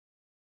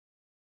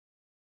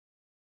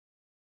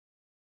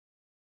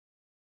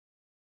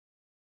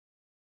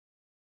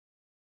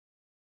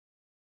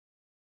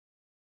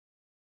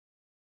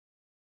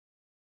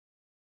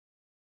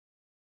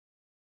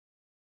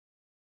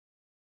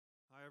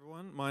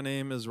Everyone. My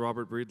name is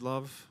Robert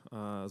Breedlove.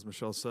 As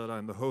Michelle said,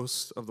 I'm the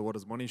host of the What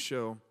is Money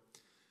show.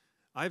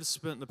 I've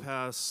spent the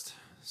past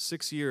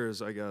 6 years,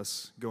 I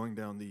guess, going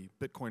down the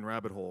Bitcoin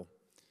rabbit hole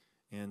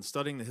and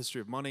studying the history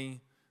of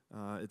money,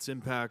 its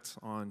impact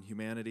on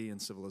humanity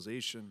and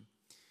civilization.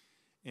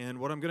 And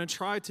what I'm going to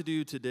try to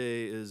do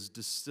today is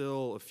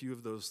distill a few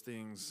of those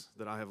things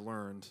that I have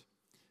learned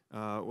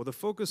with a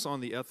focus on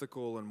the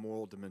ethical and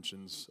moral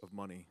dimensions of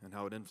money and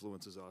how it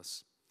influences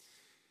us.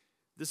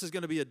 This is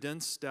going to be a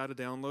dense data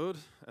download,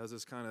 as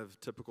is kind of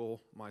typical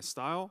my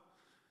style.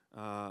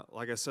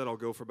 Like I said, I'll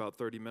go for about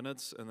 30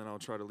 minutes, and then I'll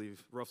try to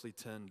leave roughly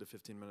 10 to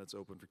 15 minutes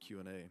open for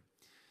Q&A.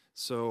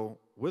 So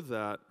with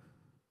that,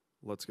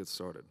 let's get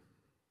started.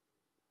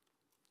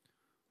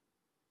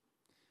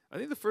 I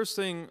think the first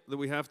thing that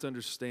we have to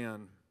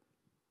understand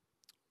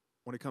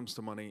when it comes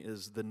to money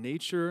is the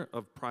nature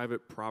of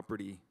private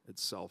property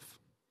itself.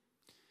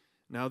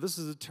 Now, this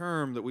is a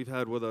term that we've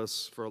had with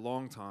us for a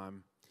long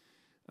time.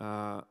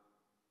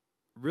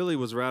 Really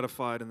was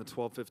ratified in the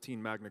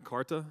 1215 Magna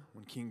Carta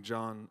when King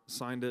John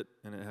signed it,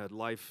 and it had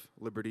life,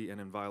 liberty,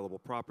 and inviolable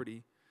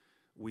property.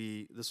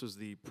 This was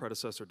the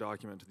predecessor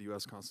document to the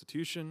U.S.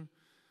 Constitution.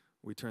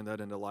 We turned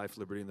that into life,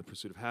 liberty, and the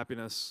pursuit of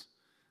happiness.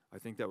 I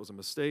think that was a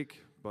mistake,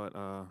 but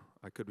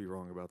I could be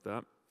wrong about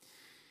that.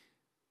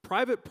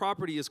 Private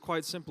property is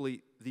quite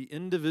simply the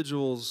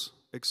individual's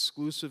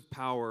exclusive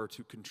power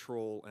to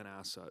control an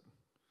asset.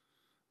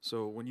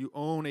 So when you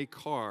own a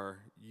car,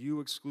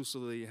 you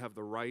exclusively have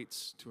the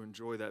rights to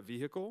enjoy that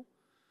vehicle,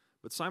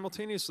 but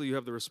simultaneously you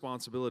have the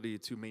responsibility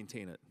to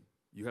maintain it.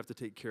 You have to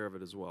take care of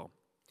it as well.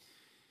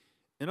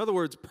 In other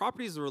words,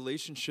 property is the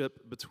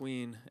relationship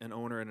between an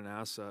owner and an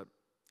asset,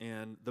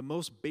 and the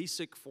most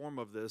basic form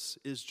of this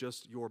is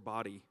just your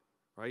body,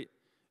 right?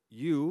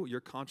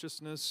 Your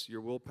consciousness, your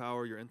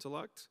willpower, your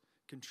intellect,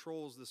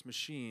 controls this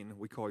machine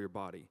we call your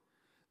body.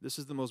 This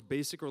is the most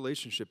basic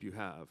relationship you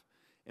have.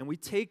 And we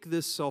take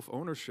this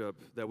self-ownership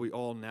that we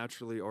all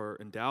naturally are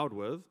endowed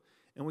with,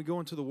 and we go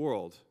into the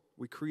world.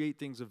 We create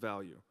things of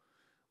value.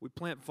 We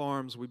plant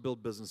farms, we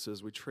build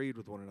businesses, we trade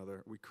with one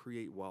another, we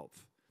create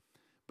wealth.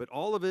 But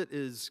all of it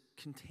is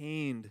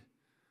contained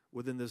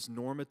within this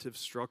normative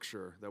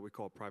structure that we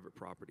call private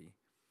property.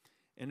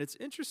 And it's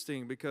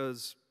interesting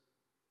because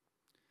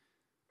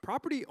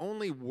property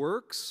only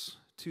works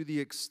to the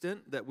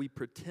extent that we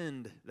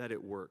pretend that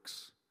it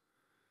works.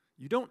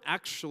 You don't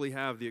actually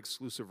have the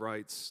exclusive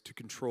rights to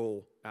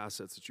control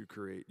assets that you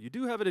create. You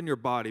do have it in your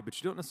body, but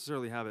you don't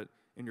necessarily have it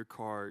in your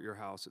car, your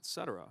house,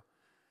 etc.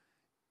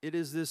 It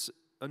is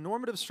a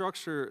normative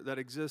structure that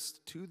exists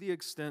to the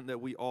extent that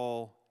we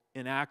all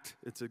enact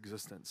its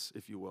existence,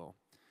 if you will.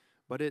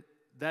 But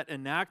that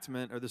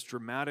enactment, or this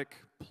dramatic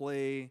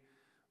play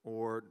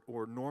or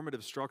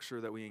normative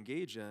structure that we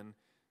engage in,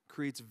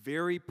 creates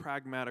very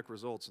pragmatic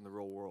results in the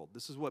real world.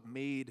 This is what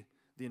made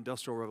the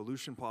Industrial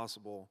Revolution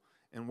possible,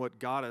 and what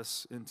got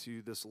us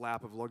into this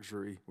lap of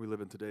luxury we live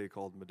in today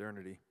called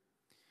modernity.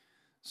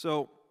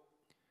 So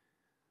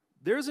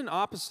there's an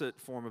opposite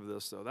form of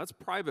this, though. That's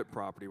private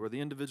property, where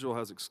the individual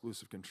has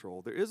exclusive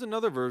control. There is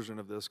another version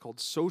of this called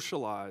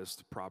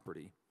socialized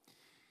property.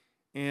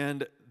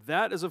 And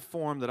that is a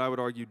form that I would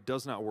argue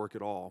does not work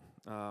at all.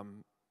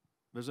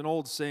 There's an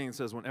old saying that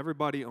says, when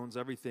everybody owns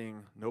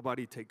everything,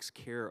 nobody takes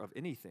care of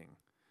anything.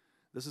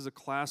 This is a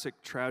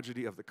classic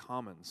tragedy of the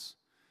commons.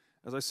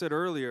 As I said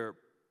earlier,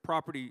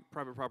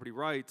 private property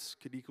rights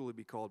could equally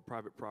be called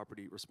private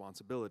property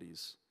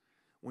responsibilities.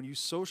 When you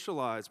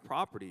socialize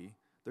property,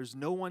 there's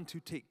no one to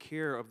take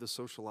care of the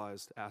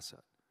socialized asset.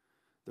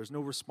 There's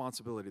no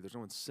responsibility. There's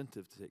no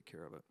incentive to take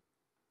care of it.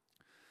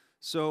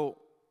 So,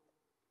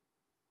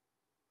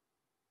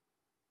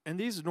 and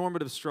these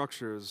normative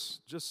structures,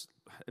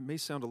 it may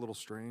sound a little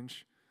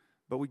strange,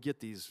 but we get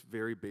these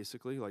very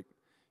basically. Like,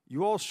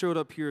 you all showed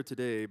up here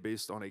today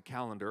based on a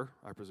calendar,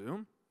 I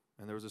presume,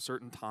 and there was a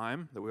certain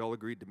time that we all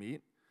agreed to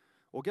meet.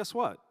 Well, guess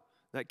what?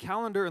 That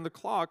calendar and the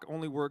clock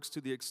only works to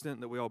the extent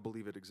that we all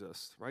believe it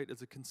exists, right?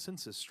 It's a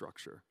consensus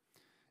structure.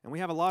 And we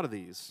have a lot of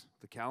these.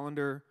 The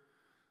calendar,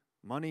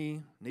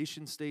 money,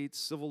 nation states,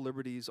 civil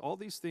liberties, all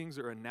these things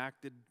are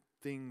enacted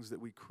things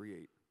that we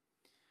create.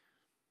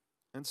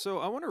 And so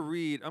I want to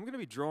read, I'm going to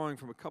be drawing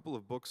from a couple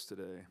of books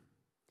today.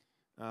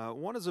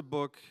 One is a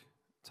book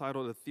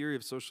titled A Theory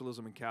of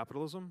Socialism and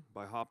Capitalism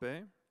by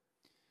Hoppe.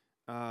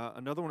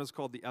 Another one is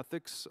called The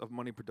Ethics of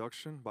Money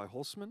Production by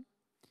Holtzman.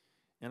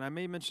 And I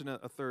may mention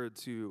a third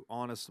too,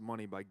 Honest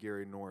Money by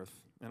Gary North.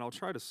 And I'll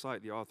try to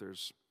cite the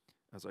authors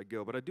as I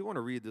go. But I do want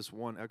to read this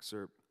one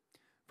excerpt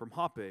from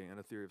Hoppe and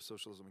A Theory of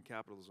Socialism and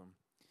Capitalism.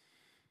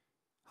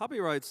 Hoppe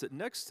writes that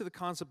next to the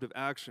concept of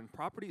action,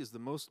 property is the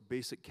most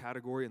basic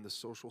category in the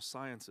social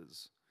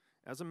sciences.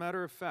 As a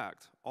matter of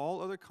fact,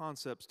 all other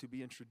concepts to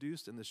be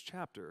introduced in this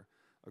chapter,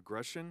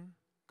 aggression,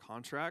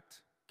 contract,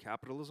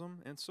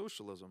 capitalism, and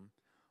socialism,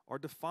 are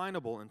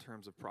definable in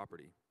terms of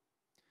property.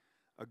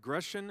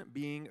 Aggression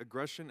being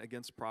aggression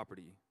against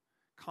property.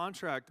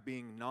 Contract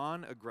being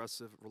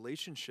non-aggressive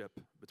relationship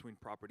between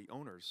property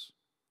owners.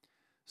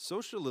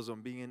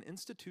 Socialism being an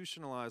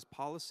institutionalized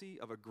policy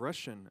of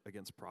aggression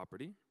against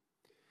property.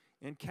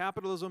 and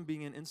capitalism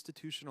being an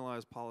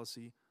institutionalized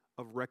policy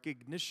of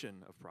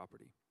recognition of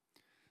property.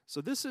 So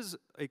this is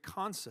a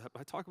concept.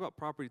 I talk about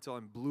property till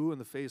I'm blue in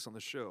the face on the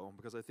show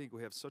because I think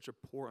we have such a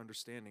poor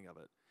understanding of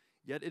it.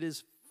 Yet it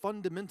is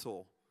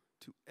fundamental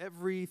to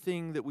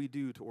everything that we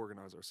do to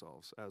organize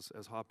ourselves, as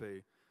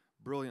Hoppe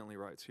brilliantly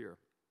writes here.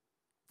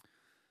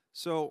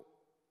 So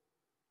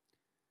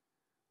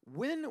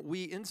when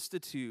we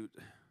institute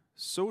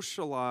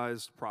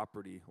socialized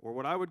property, or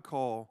what I would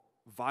call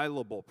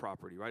violable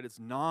property, right? It's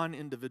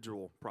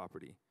non-individual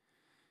property.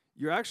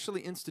 You're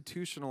actually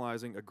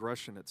institutionalizing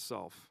aggression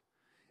itself.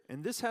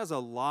 And this has a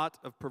lot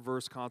of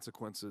perverse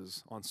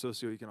consequences on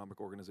socioeconomic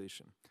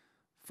organization.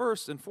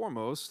 First and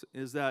foremost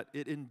is that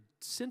it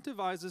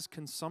incentivizes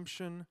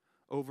consumption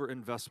over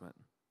investment.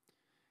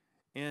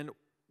 And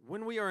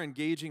when we are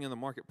engaging in the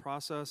market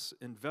process,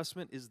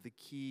 investment is the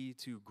key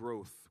to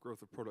growth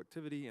of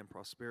productivity and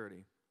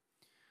prosperity.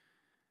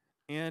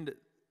 And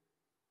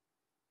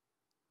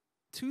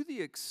to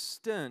the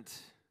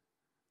extent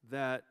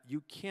that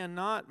you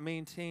cannot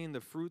maintain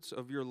the fruits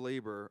of your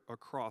labor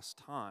across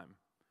time,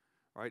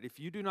 right? If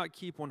you do not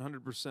keep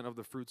 100% of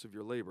the fruits of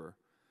your labor,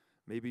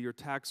 maybe your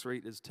tax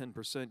rate is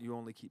 10%, you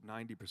only keep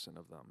 90%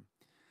 of them.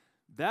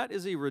 That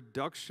is a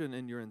reduction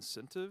in your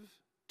incentive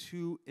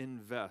to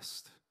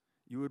invest.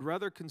 You would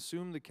rather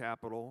consume the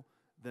capital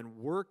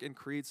than work and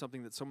create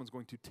something that someone's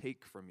going to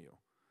take from you.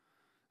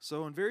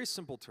 So in very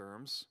simple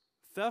terms,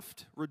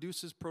 theft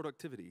reduces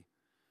productivity.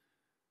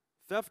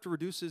 Theft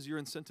reduces your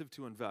incentive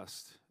to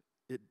invest.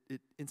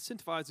 It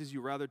incentivizes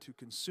you rather to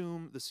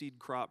consume the seed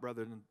crop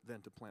rather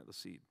than to plant the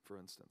seed, for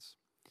instance.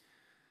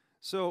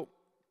 So,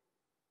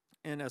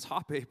 and as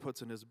Hoppe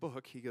puts in his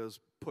book, he goes,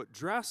 put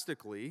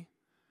drastically,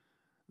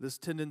 this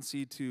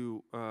tendency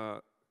to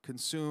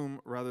consume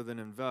rather than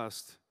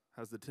invest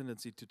has the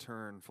tendency to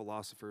turn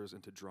philosophers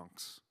into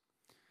drunks.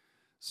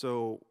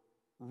 So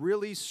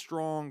really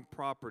strong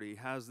property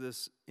has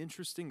this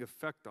interesting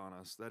effect on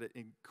us that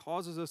it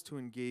causes us to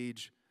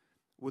engage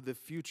with the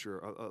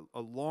future, a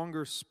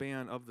longer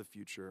span of the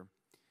future.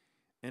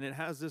 And it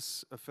has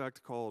this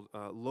effect called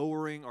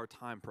lowering our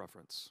time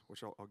preference,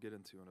 which I'll get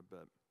into in a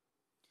bit.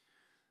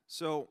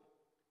 So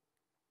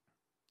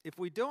if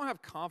we don't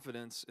have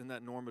confidence in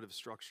that normative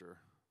structure,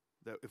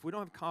 that if we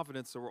don't have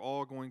confidence that we're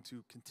all going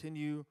to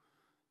continue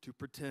to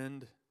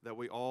pretend that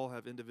we all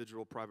have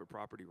individual private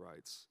property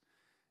rights,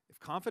 if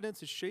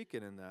confidence is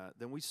shaken in that,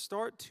 then we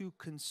start to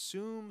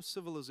consume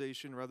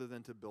civilization rather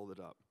than to build it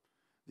up.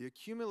 The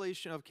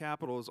accumulation of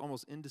capital is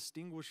almost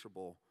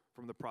indistinguishable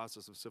from the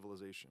process of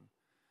civilization.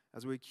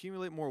 As we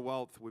accumulate more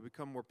wealth, we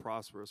become more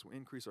prosperous, we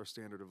increase our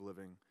standard of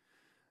living.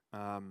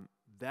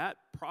 That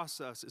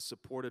process is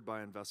supported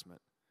by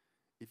investment.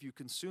 If you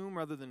consume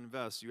rather than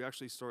invest, you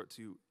actually start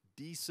to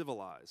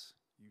de-civilize.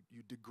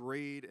 You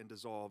degrade and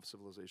dissolve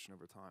civilization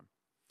over time.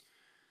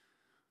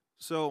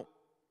 So,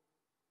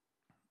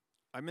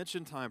 I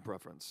mentioned time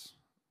preference.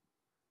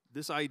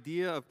 This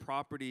idea of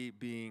property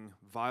being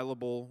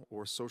violable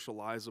or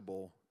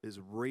socializable is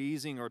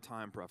raising our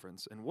time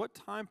preference. And what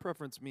time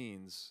preference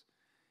means,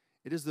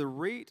 it is the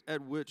rate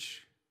at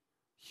which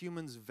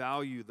humans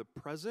value the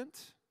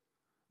present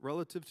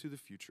relative to the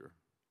future.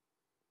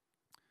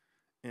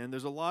 And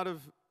there's a lot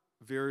of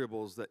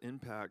variables that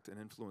impact and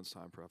influence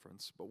time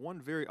preference, but one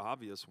very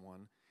obvious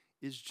one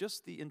is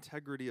just the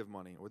integrity of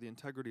money or the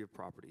integrity of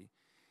property.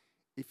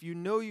 If you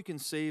know you can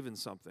save in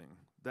something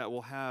that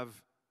will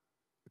have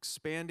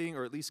expanding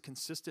or at least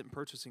consistent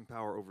purchasing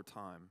power over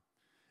time,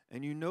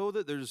 and you know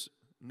that there's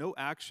no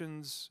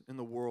actions in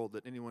the world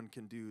that anyone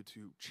can do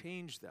to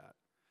change that,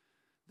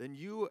 then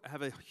you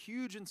have a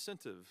huge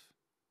incentive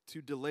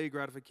to delay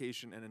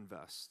gratification and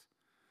invest,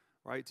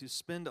 right? To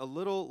spend a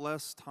little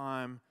less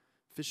time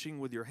fishing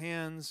with your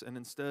hands and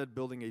instead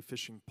building a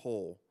fishing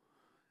pole.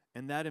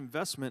 And that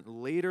investment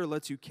later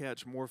lets you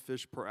catch more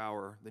fish per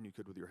hour than you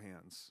could with your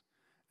hands.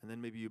 And then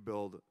maybe you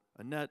build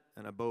a net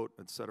and a boat,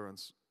 etc., and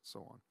so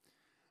on.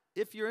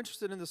 If you're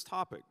interested in this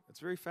topic, it's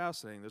very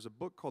fascinating. There's a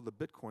book called The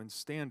Bitcoin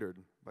Standard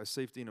by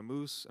Safedina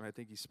Moose, and I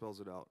think he spells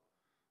it out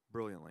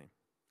brilliantly.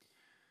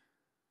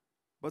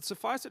 But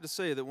suffice it to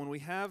say that when we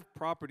have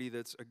property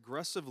that's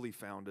aggressively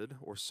founded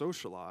or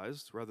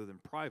socialized rather than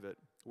private,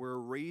 we're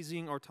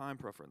raising our time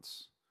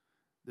preference.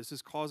 This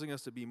is causing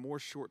us to be more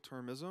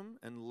short-termism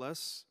and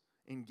less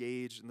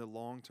engaged in the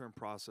long-term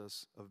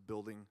process of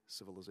building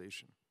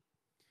civilization.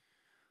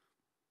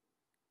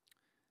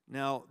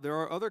 Now, there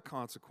are other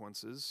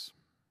consequences.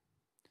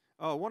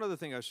 Oh, one other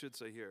thing I should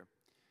say here.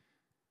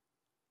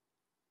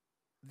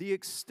 The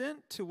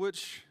extent to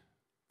which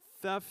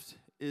theft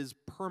is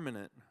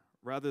permanent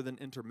rather than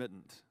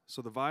intermittent,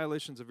 so the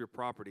violations of your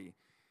property,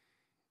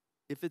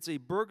 if it's a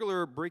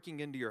burglar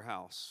breaking into your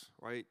house,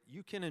 right,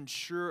 you can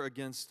insure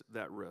against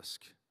that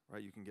risk,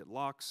 right? You can get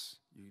locks,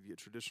 you can get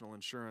traditional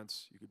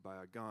insurance, you could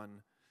buy a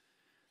gun.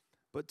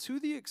 But to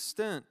the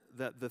extent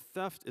that the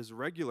theft is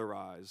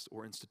regularized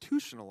or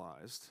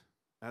institutionalized,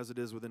 as it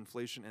is with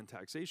inflation and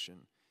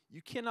taxation,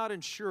 you cannot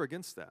insure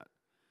against that.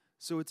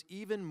 So it's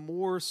even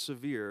more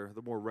severe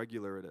the more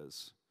regular it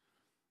is.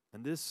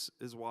 And this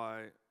is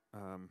why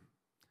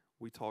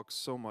we talk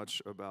so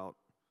much about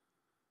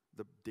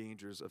the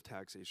dangers of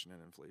taxation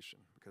and inflation,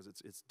 because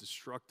it's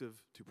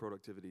destructive to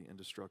productivity and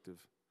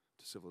destructive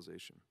to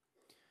civilization.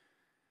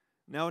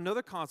 Now,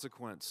 another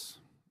consequence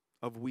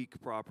of weak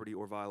property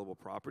or violable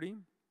property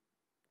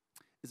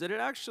is that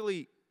it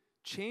actually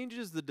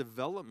changes the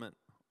development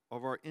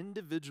of our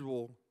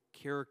individual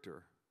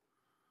character,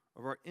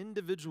 of our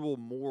individual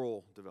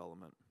moral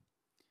development.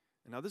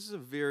 And now this is a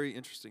very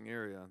interesting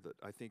area that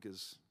I think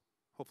is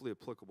hopefully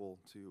applicable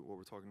to what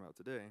we're talking about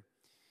today.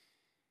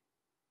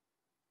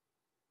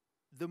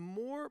 The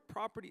more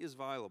property is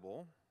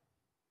violable,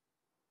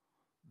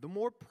 the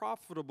more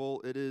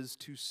profitable it is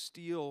to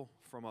steal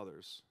from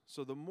others.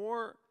 So the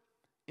more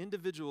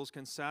individuals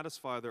can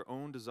satisfy their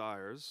own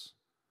desires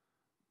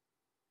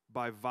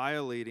by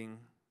violating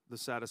the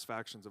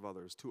satisfactions of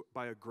others,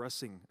 by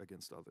aggressing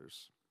against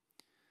others.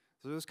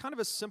 So there's kind of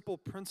a simple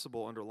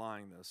principle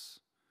underlying this,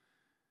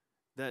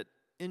 that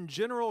in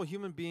general,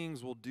 human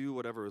beings will do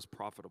whatever is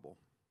profitable.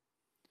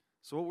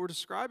 So what we're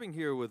describing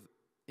here with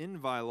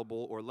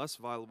inviolable or less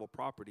violable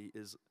property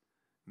is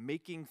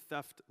making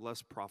theft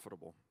less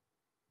profitable.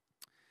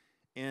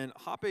 And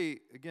Hoppe,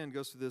 again,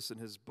 goes through this in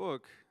his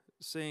book,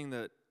 saying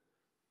that,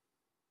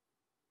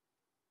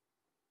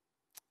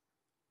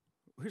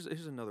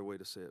 here's another way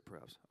to say it,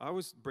 perhaps. I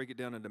always break it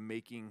down into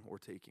making or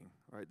taking,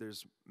 right?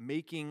 There's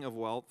making of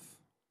wealth,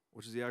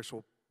 which is the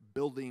actual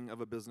building of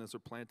a business or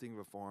planting of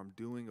a farm,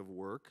 doing of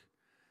work.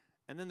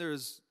 And then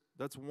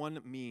that's one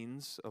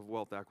means of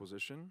wealth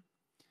acquisition.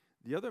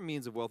 The other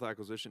means of wealth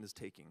acquisition is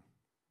taking.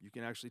 You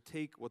can actually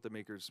take what the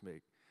makers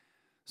make.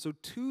 So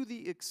to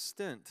the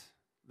extent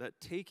that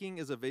taking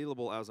is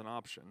available as an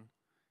option,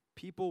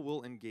 people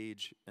will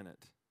engage in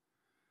it.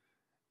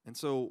 And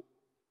so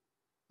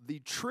the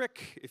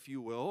trick, if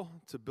you will,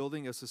 to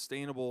building a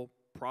sustainable,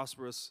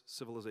 prosperous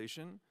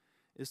civilization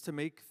is to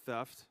make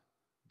theft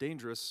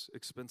dangerous,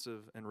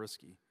 expensive, and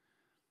risky.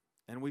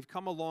 And we've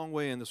come a long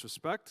way in this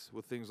respect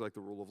with things like the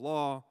rule of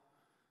law,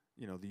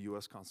 the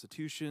U.S.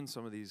 Constitution,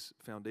 some of these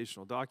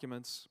foundational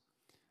documents.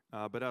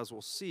 But as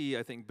we'll see,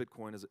 I think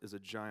Bitcoin is a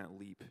giant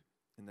leap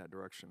in that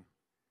direction.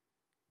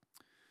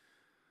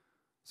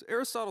 So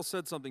Aristotle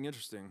said something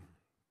interesting,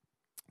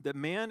 that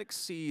man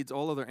exceeds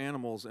all other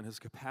animals in his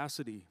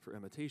capacity for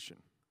imitation.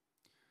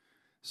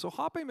 So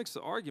Hoppe makes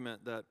the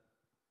argument that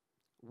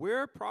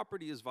where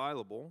property is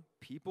violable,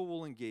 people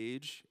will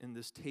engage in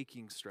this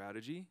taking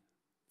strategy,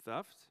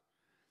 theft,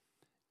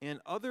 and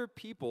other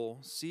people,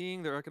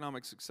 seeing their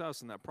economic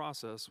success in that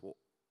process, will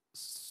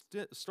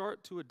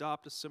start to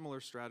adopt similar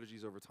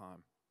strategies over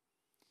time.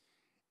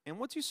 And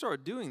once you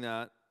start doing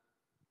that,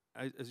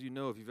 as you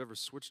know, if you've ever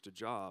switched a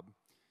job,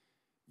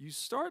 you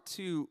start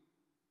to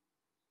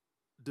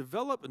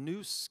develop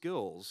new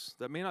skills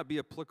that may not be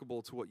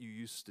applicable to what you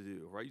used to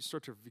do, right? You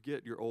start to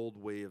forget your old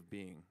way of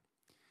being.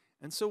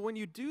 And so when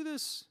you do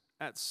this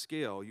at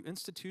scale, you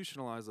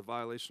institutionalize the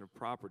violation of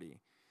property,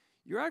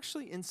 you're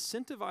actually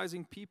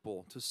incentivizing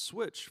people to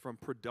switch from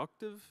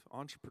productive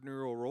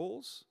entrepreneurial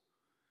roles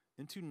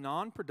into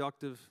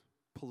non-productive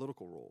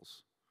political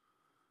roles.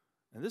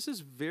 And this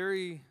is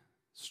very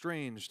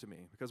strange to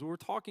me, because what we're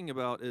talking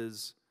about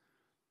is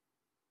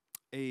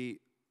a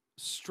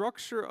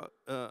structure,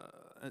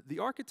 the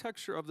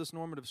architecture of this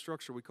normative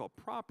structure we call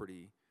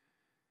property.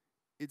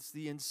 It's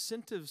the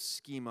incentive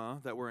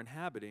schema that we're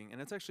inhabiting, and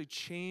it's actually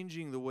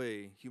changing the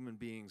way human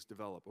beings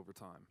develop over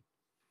time.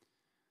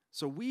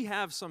 So we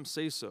have some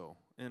say-so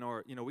in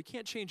our, we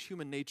can't change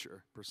human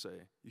nature, per se.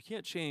 You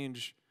can't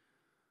change,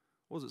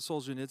 what was it,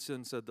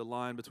 Solzhenitsyn said, the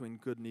line between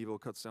good and evil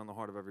cuts down the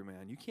heart of every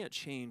man. You can't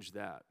change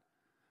that.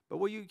 But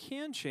what you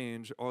can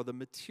change are the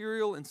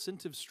material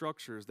incentive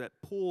structures that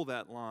pull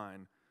that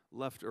line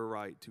left or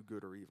right to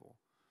good or evil.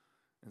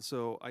 And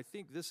so I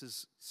think this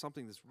is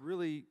something that's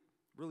really,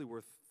 really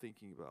worth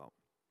thinking about.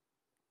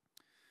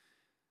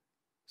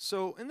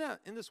 So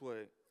in this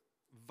way,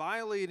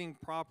 violating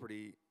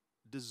property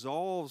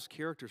dissolves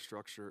character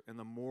structure and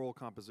the moral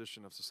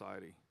composition of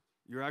society.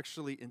 You're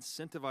actually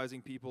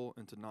incentivizing people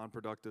into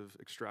non-productive,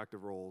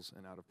 extractive roles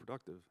and out of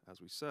productive, as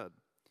we said.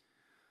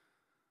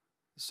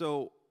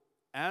 So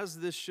as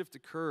this shift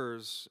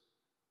occurs,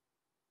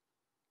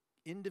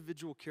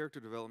 individual character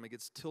development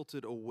gets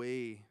tilted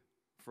away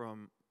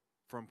from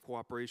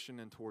cooperation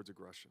and towards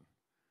aggression.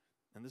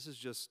 And this is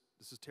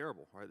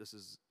terrible, right? This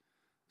is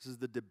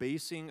the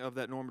debasing of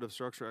that normative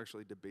structure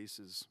actually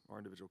debases our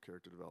individual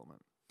character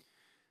development.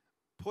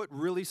 Put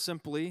really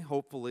simply,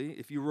 hopefully,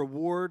 if you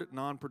reward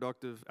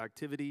non-productive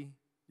activity,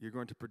 you're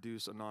going to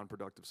produce a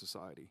non-productive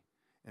society.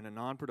 And a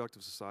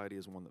non-productive society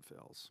is one that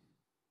fails.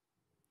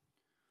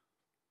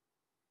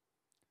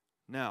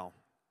 Now,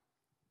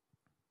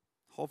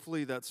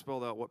 hopefully that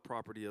spelled out what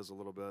property is a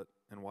little bit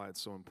and why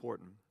it's so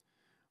important.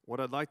 What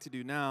I'd like to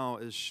do now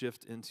is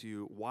shift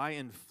into why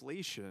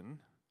inflation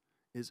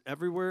is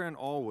everywhere and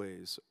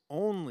always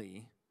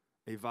only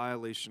a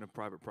violation of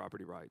private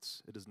property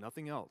rights. It is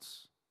nothing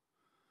else.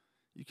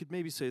 You could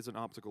maybe say it's an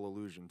optical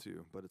illusion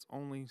too, but it's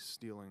only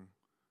stealing,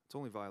 it's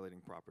only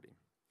violating property.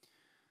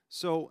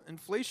 So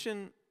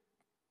inflation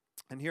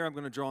And here I'm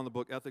going to draw on the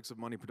book Ethics of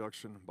Money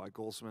Production by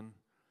Goldsman.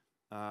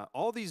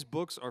 All these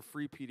books are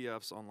free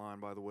PDFs online,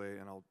 by the way,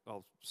 and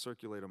I'll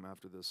circulate them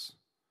after this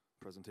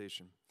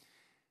presentation.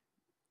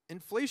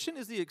 Inflation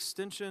is the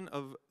extension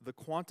of the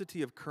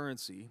quantity of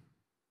currency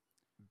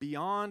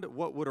beyond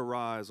what would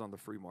arise on the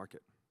free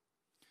market.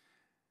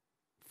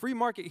 Free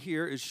market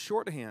here is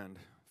shorthand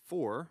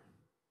for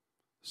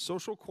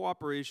social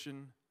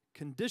cooperation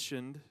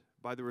conditioned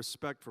by the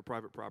respect for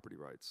private property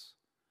rights.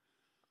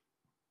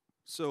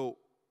 So,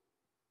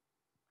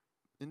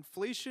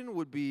 inflation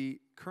would be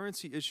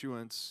currency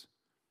issuance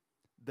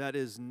that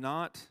is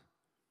not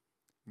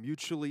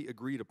mutually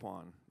agreed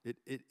upon.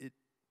 It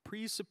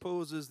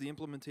presupposes the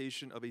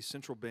implementation of a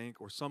central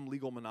bank or some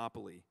legal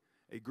monopoly,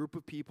 a group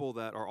of people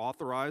that are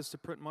authorized to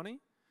print money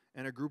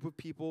and a group of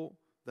people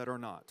that are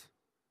not,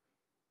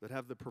 that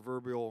have the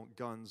proverbial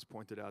guns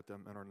pointed at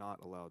them and are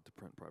not allowed to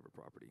print private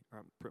property,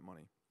 or print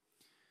money.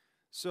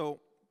 So,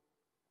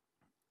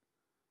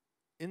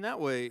 in that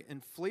way,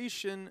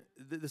 inflation,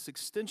 this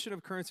extension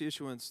of currency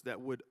issuance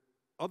that would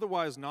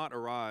otherwise not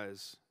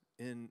arise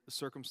in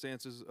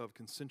circumstances of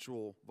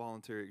consensual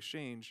voluntary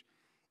exchange,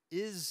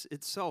 is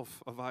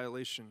itself a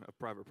violation of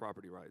private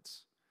property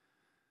rights.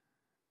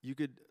 You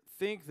could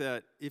think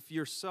that if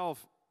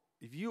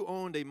you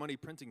owned a money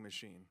printing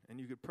machine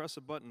and you could press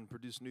a button,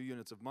 produce new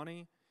units of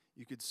money,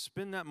 you could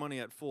spend that money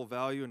at full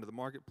value into the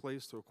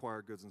marketplace to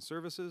acquire goods and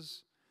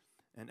services,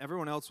 and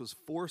everyone else was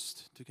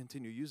forced to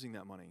continue using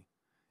that money,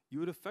 you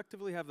would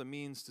effectively have the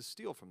means to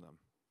steal from them.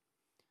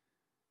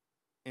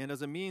 And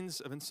as a means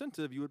of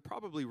incentive, you would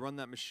probably run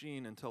that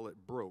machine until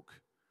it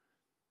broke.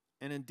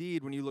 And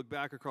indeed, when you look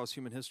back across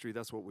human history,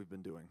 that's what we've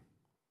been doing.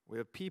 We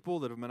have people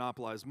that have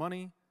monopolized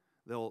money.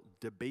 They'll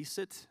debase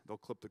it, they'll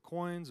clip the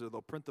coins, or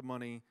they'll print the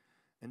money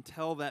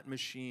until that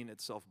machine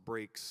itself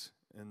breaks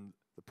in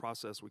the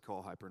process we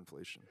call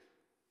hyperinflation.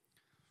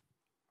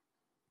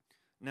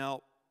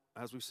 Now,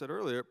 as we said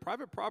earlier,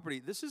 private property,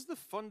 this is the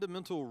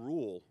fundamental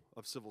rule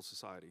of civil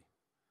society.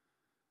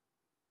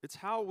 It's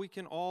how we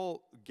can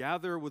all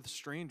gather with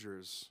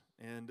strangers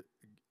and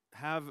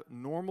have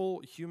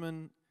normal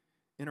human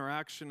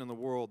interaction in the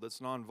world that's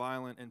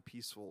nonviolent and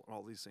peaceful and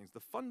all these things. The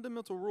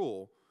fundamental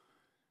rule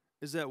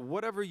is that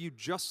whatever you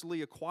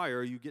justly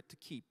acquire, you get to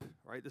keep,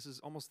 right? This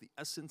is almost the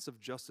essence of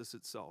justice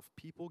itself,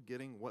 people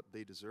getting what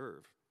they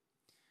deserve.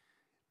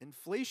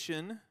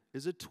 Inflation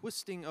is a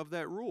twisting of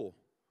that rule.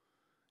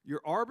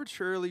 You're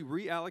arbitrarily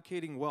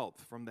reallocating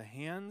wealth from the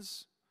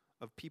hands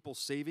of people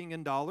saving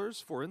in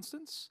dollars, for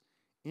instance,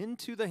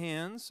 into the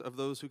hands of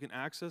those who can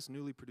access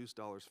newly produced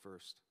dollars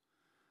first.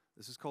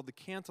 This is called the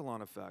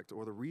Cantillon effect,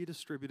 or the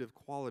redistributive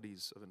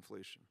qualities of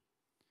inflation.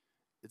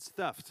 It's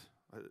theft.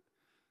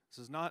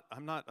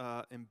 I'm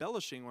not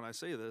embellishing when I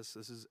say this.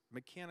 This is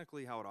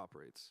mechanically how it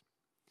operates.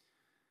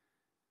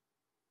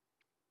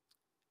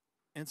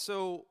 And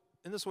so,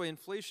 in this way,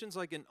 inflation's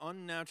like an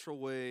unnatural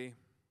way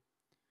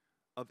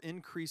of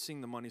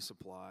increasing the money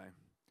supply,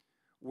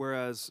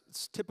 whereas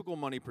typical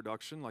money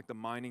production, like the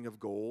mining of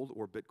gold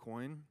or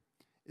Bitcoin,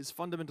 is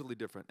fundamentally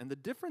different. And the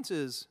difference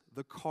is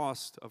the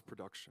cost of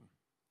production.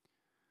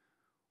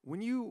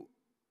 When you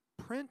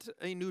print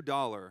a new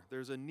dollar,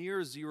 there's a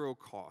near zero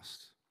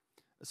cost,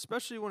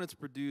 especially when it's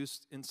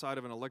produced inside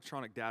of an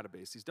electronic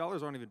database. These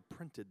dollars aren't even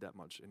printed that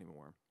much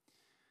anymore.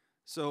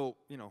 So,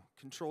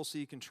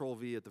 Control-C,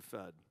 Control-V at the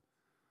Fed.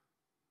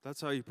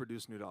 That's how you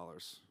produce new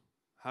dollars.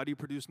 How do you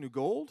produce new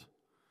gold?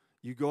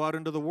 You go out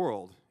into the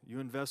world. You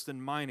invest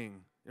in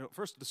mining.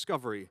 First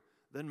discovery,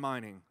 then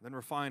mining, then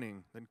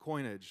refining, then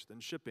coinage,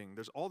 then shipping.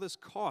 There's all this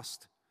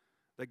cost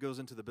that goes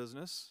into the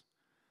business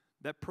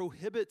that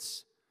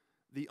prohibits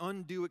the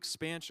undue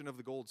expansion of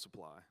the gold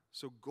supply.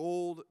 So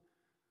gold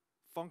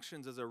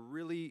functions as a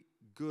really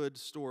good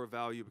store of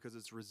value because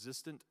it's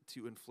resistant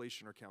to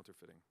inflation or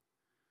counterfeiting.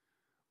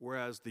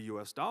 Whereas the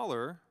US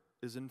dollar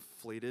is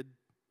inflated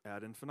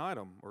ad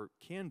infinitum, or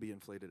can be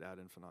inflated ad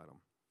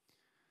infinitum.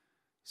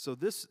 So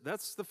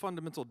that's the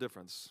fundamental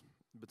difference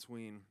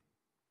between,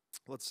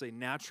 let's say,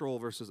 natural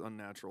versus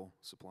unnatural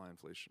supply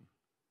inflation.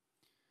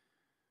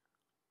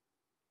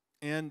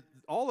 And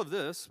all of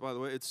this, by the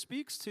way, it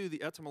speaks to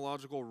the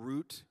etymological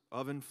root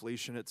of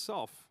inflation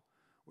itself,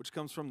 which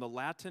comes from the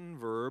Latin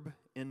verb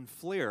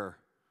inflare,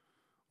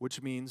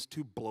 which means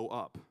to blow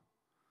up.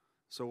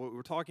 So what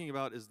we're talking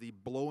about is the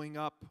blowing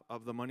up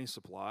of the money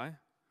supply.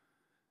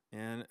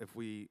 And if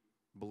we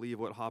believe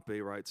what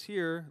Hoppe writes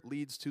here,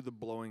 leads to the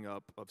blowing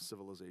up of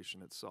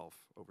civilization itself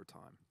over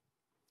time.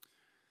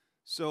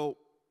 So,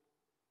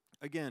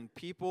 again,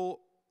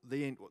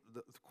 the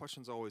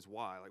question's always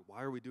why. Like,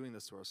 why are we doing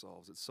this to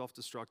ourselves? It's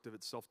self-destructive,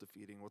 it's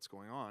self-defeating, what's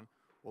going on?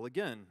 Well,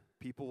 again,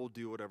 people will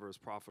do whatever is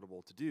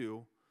profitable to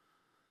do.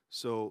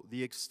 So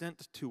the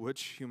extent to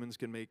which humans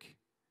can make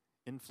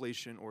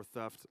inflation or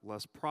theft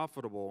less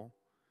profitable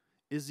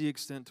is the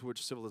extent to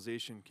which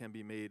civilization can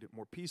be made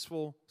more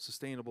peaceful,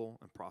 sustainable,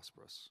 and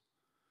prosperous.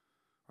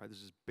 All right,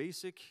 this is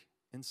basic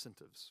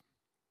incentives.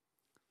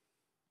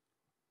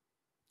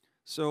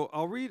 So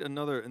I'll read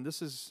another, and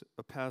this is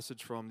a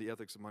passage from The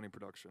Ethics of Money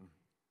Production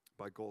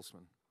by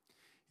Goldsman.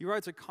 He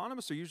writes,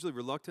 economists are usually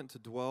reluctant to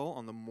dwell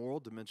on the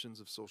moral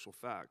dimensions of social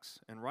facts,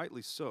 and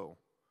rightly so,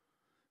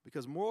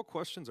 because moral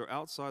questions are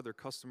outside their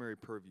customary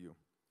purview.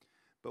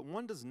 But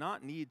one does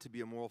not need to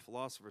be a moral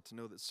philosopher to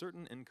know that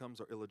certain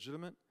incomes are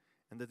illegitimate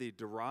and that they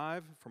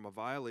derive from a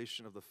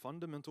violation of the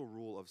fundamental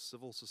rule of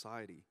civil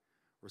society,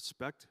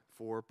 respect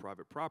for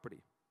private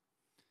property.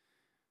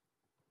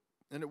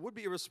 And it would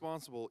be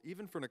irresponsible,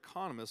 even for an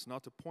economist,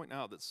 not to point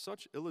out that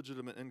such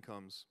illegitimate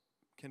incomes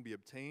can be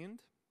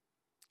obtained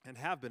and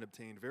have been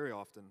obtained very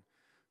often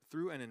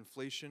through an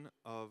inflation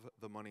of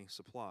the money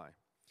supply.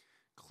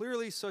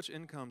 Clearly, such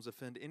incomes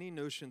offend any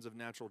notions of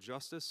natural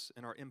justice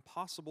and are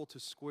impossible to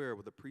square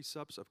with the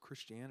precepts of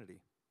Christianity.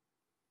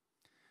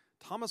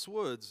 Thomas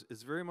Woods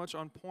is very much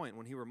on point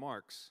when he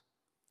remarks,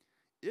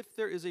 if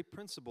there is a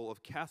principle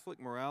of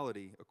Catholic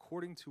morality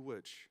according to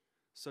which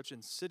such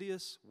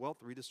insidious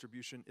wealth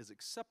redistribution is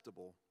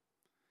acceptable,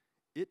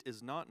 it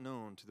is not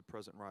known to the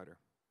present writer.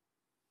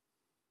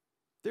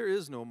 There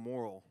is no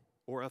moral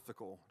or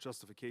ethical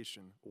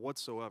justification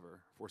whatsoever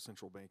for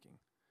central banking.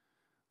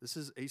 This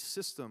is a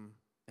system,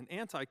 an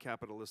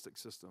anti-capitalistic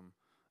system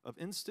of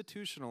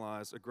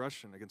institutionalized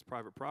aggression against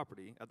private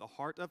property at the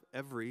heart of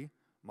every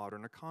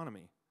modern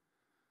economy.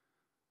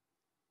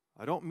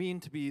 I don't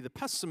mean to be the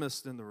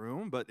pessimist in the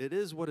room, but it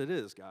is what it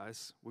is,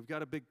 guys. We've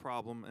got a big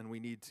problem, and we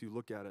need to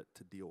look at it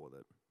to deal with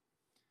it.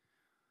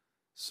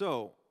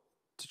 So,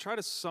 to try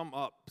to sum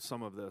up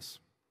some of this,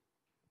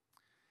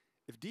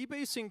 if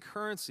debasing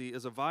currency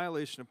is a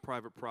violation of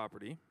private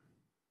property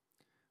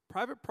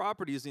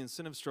is the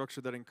incentive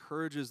structure that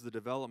encourages the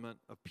development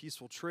of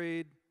peaceful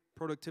trade,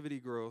 productivity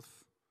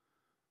growth,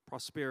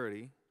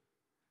 prosperity,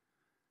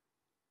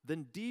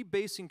 then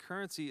debasing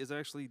currency is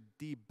actually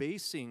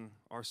debasing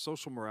our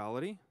social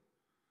morality,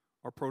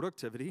 our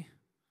productivity,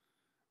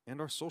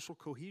 and our social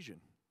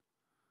cohesion.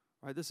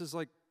 Right? This is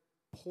like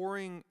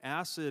pouring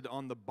acid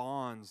on the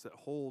bonds that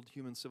hold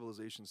human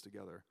civilizations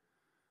together.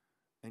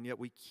 And yet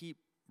we keep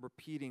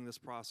repeating this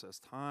process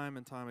time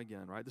and time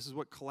again, right? This is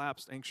what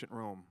collapsed ancient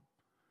Rome.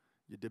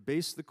 You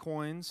debase the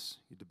coins,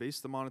 you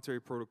debase the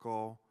monetary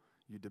protocol,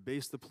 you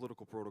debase the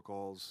political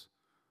protocols,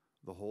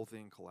 the whole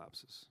thing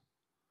collapses.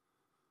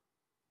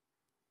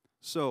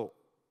 So,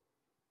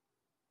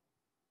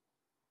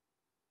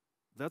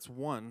 that's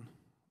one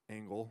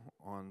angle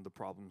on the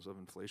problems of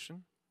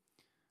inflation.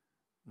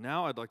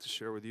 Now I'd like to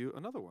share with you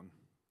another one.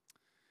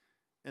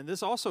 And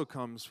this also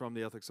comes from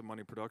the Ethics of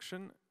Money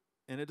Production,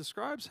 and it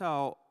describes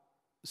how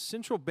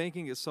central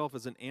banking itself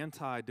is an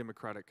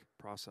anti-democratic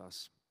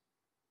process.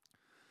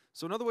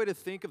 So another way to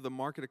think of the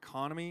market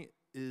economy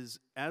is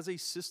as a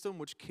system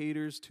which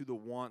caters to the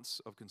wants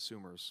of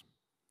consumers.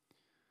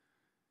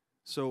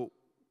 So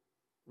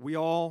we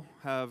all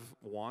have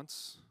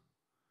wants,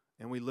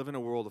 and we live in a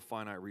world of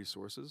finite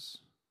resources.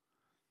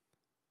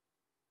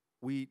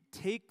 We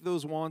take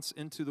those wants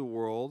into the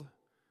world,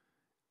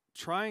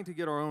 trying to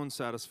get our own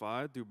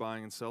satisfied through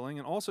buying and selling,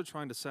 and also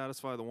trying to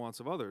satisfy the wants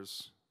of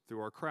others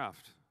through our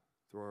craft,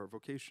 through our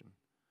vocation.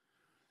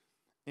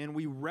 And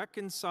we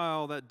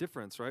reconcile that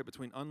difference, right,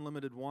 between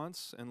unlimited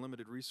wants and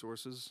limited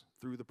resources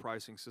through the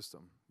pricing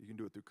system. You can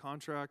do it through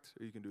contract,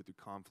 or you can do it through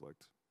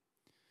conflict.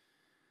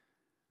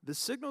 The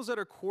signals that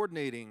are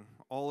coordinating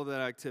all of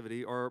that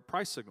activity are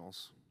price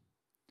signals.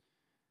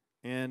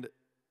 And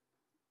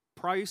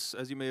price,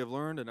 as you may have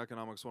learned in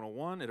Economics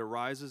 101, it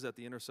arises at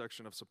the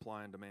intersection of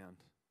supply and demand.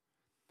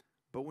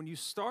 But when you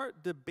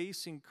start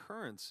debasing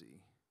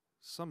currency,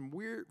 some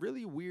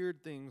really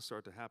weird things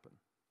start to happen.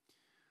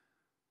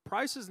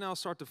 Prices now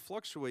start to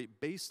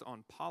fluctuate based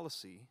on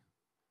policy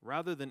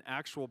rather than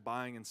actual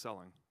buying and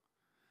selling.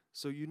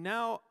 So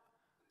now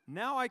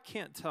I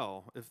can't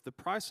tell if the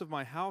price of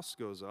my house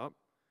goes up.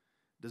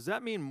 Does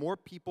that mean more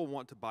people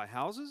want to buy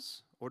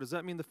houses? Or does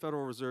that mean the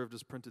Federal Reserve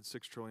just printed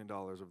 $6 trillion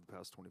over the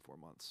past 24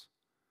 months?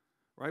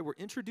 Right? We're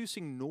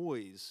introducing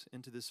noise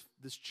into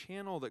this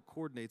channel that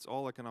coordinates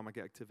all economic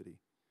activity.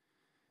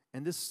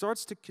 And this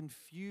starts to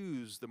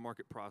confuse the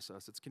market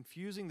process. It's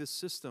confusing the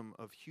system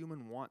of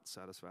human want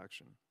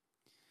satisfaction.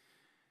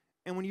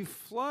 And when you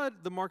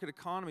flood the market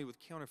economy with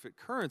counterfeit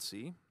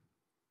currency,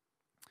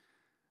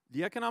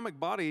 the economic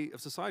body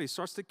of society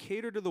starts to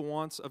cater to the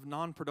wants of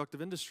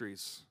non-productive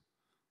industries,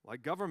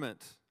 like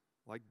government,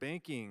 like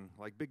banking,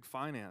 like big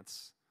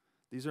finance.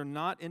 These are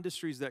not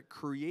industries that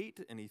create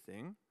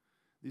anything.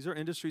 These are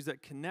industries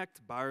that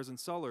connect buyers and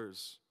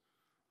sellers,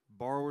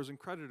 borrowers and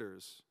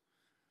creditors.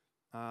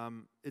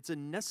 It's a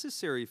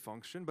necessary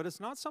function, but it's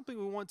not something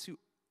we want to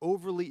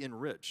overly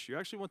enrich. You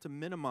actually want to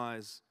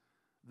minimize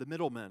the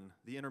middlemen,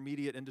 the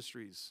intermediate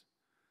industries.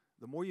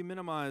 The more you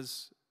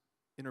minimize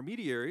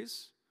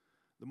intermediaries,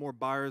 the more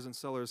buyers and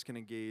sellers can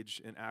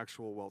engage in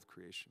actual wealth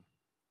creation.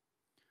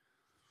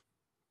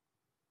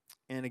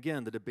 And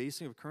again, the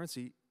debasing of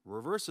currency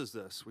reverses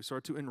this. We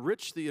start to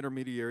enrich the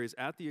intermediaries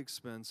at the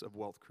expense of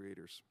wealth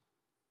creators.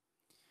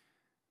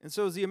 And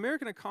so as the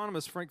American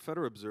economist Frank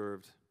Fetter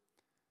observed,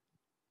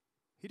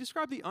 he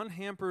described the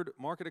unhampered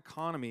market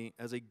economy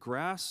as a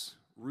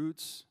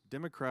grassroots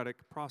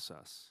democratic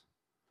process.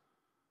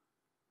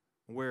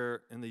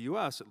 where in the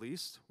US at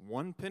least,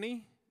 1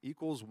 penny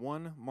equals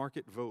 1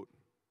 market vote.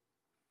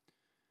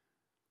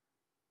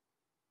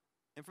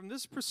 And from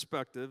this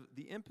perspective,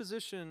 the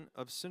imposition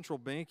of central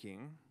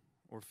banking,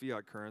 or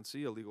fiat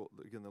currency, the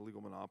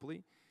legal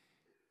monopoly,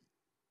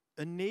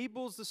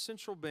 enables the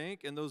central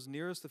bank and those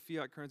nearest the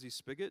fiat currency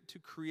spigot to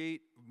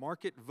create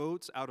market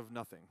votes out of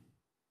nothing.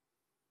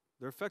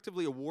 They're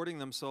effectively awarding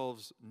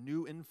themselves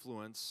new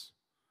influence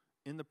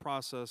in the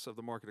process of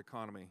the market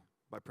economy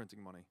by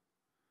printing money.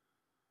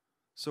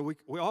 So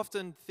we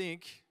often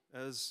think,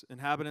 as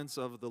inhabitants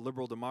of the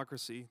liberal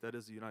democracy that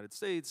is the United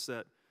States,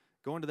 that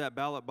going to that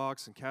ballot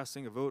box and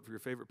casting a vote for your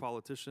favorite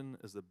politician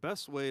is the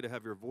best way to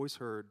have your voice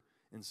heard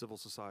in civil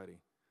society.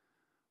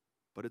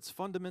 But it's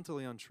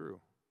fundamentally untrue.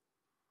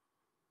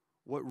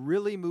 What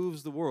really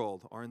moves the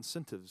world are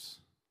incentives.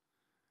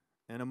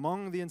 And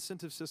among the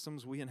incentive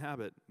systems we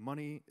inhabit,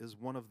 money is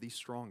one of the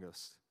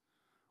strongest.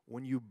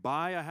 When you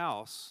buy a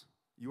house,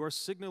 you are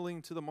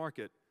signaling to the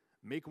market,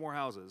 make more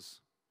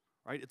houses,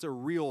 right? It's a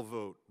real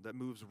vote that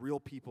moves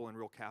real people and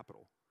real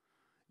capital.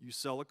 You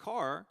sell a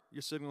car,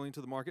 you're signaling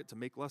to the market to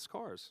make less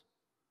cars.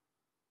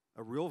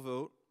 A real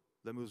vote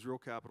that moves real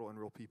capital and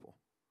real people.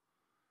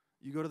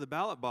 You go to the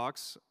ballot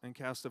box and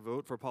cast a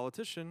vote for a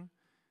politician,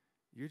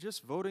 you're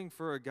just voting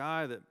for a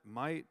guy that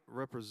might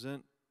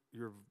represent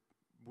your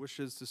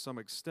wishes to some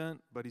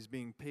extent, but he's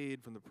being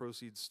paid from the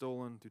proceeds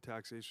stolen through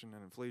taxation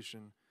and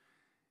inflation.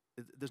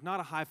 There's not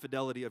a high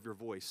fidelity of your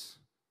voice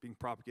being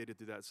propagated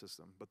through that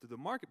system, but through the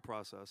market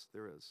process,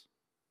 there is.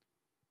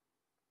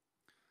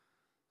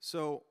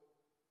 So,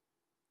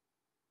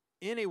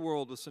 in a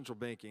world with central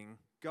banking,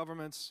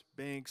 governments,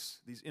 banks,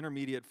 these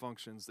intermediate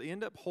functions, they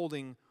end up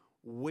holding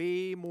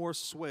way more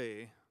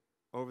sway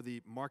over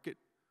the market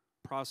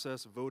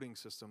process voting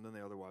system than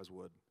they otherwise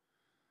would.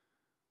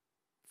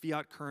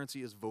 Fiat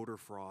currency is voter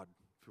fraud,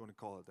 if you want to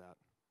call it that.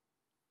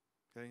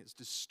 Okay? It's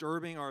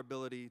disturbing our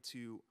ability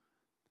to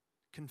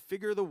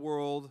configure the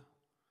world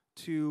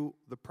to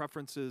the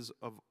preferences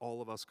of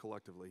all of us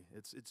collectively.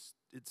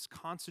 It's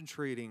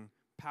concentrating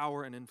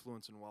power and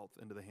influence and wealth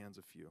into the hands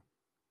of few.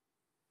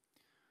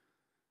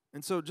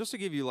 And so just to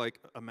give you like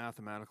a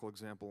mathematical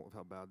example of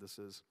how bad this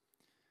is,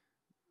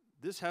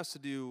 this has to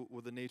do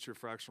with the nature of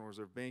fractional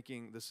reserve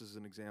banking. This is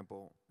an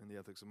example in the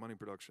ethics of money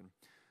production.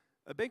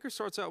 A banker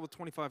starts out with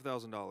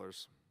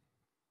 $25,000.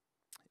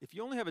 If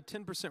you only have a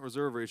 10%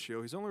 reserve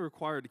ratio, he's only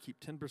required to keep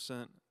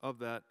 10% of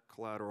that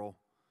collateral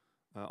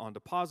on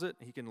deposit.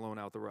 He can loan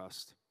out the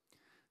rest.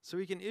 So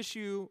he can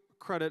issue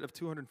credit of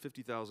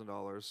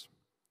 $250,000,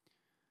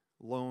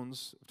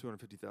 loans of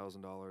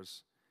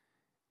 $250,000,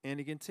 and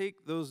he can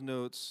take those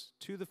notes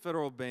to the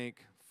federal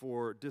bank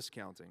for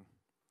discounting.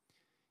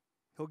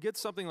 He'll get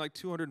something like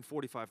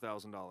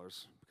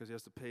 $245,000 because he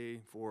has to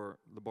pay for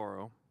the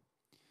borrow.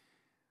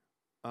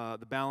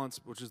 The balance,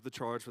 which is the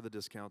charge for the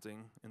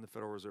discounting in the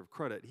Federal Reserve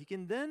credit, he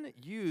can then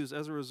use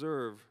as a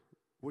reserve,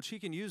 which he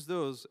can use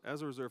those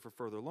as a reserve for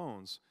further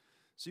loans.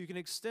 So you can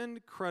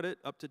extend credit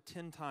up to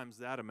 10 times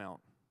that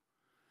amount.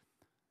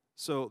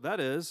 So that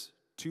is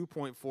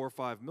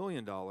 $2.45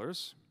 million.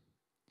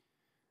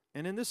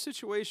 And in this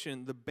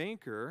situation, the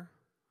banker,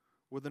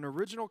 with an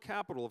original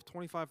capital of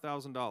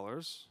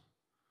 $25,000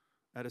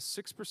 at a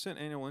 6%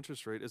 annual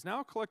interest rate, is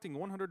now collecting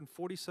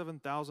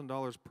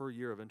 $147,000 per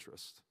year of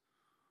interest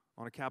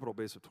on a capital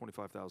base of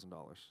 $25,000.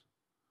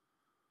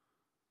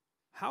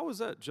 How is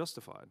that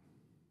justified?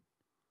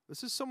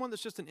 This is someone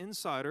that's just an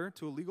insider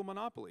to a legal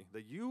monopoly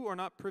that you are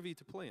not privy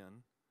to play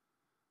in,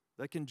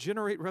 that can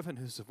generate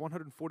revenues of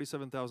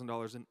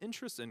 $147,000 in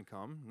interest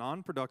income,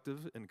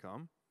 non-productive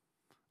income,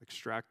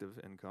 extractive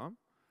income,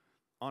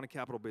 on a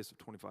capital base of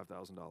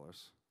 $25,000.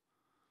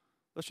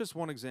 That's just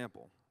one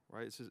example,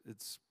 right?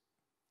 It's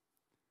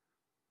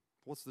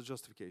what's the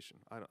justification?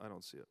 I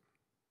don't see it.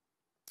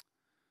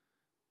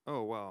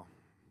 Oh, wow.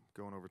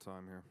 Going over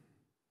time here.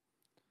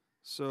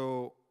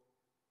 So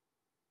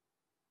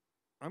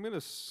I'm going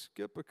to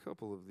skip a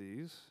couple of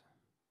these.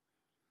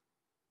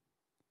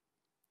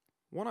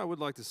 One I would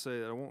like to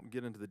say, I won't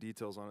get into the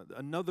details on it.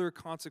 Another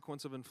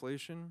consequence of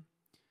inflation,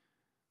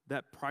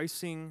 that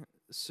pricing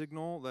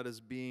signal that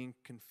is being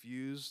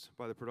confused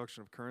by the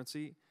production of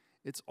currency,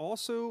 it's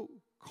also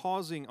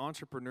causing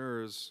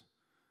entrepreneurs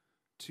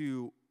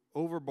to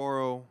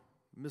overborrow,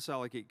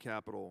 misallocate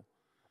capital.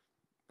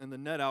 And the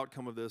net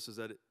outcome of this is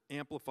that it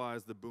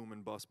amplifies the boom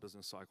and bust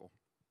business cycle.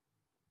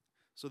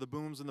 So the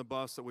booms and the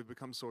busts that we've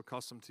become so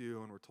accustomed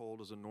to and we're told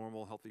is a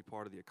normal, healthy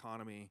part of the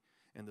economy,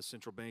 and the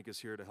central bank is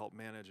here to help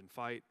manage and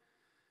fight.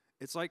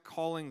 It's like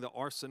calling the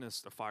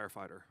arsonist a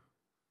firefighter.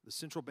 The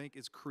central bank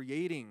is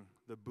creating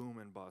the boom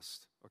and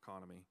bust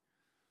economy.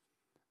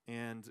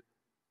 And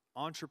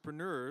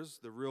entrepreneurs,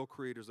 the real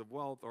creators of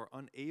wealth, are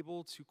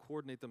unable to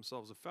coordinate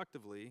themselves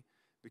effectively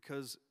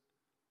because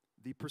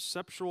the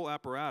perceptual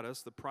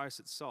apparatus, the price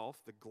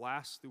itself, the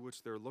glass through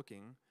which they're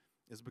looking,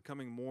 is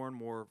becoming more and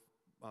more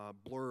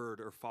blurred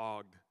or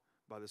fogged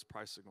by this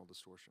price signal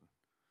distortion.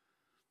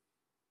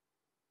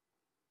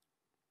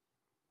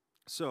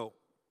 So,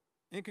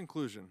 in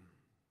conclusion,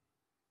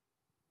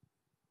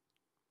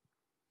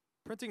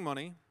 printing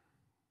money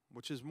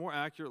which is more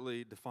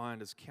accurately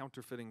defined as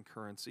counterfeiting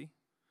currency.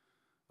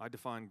 I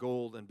define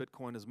gold and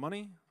Bitcoin as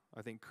money.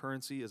 I think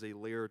currency is a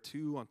layer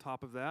 2 on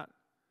top of that.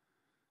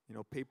 You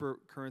know, paper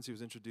currency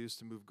was introduced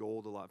to move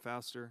gold a lot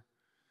faster.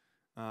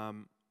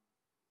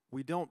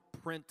 We don't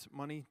print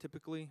money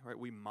typically, right?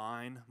 We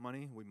mine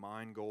money, we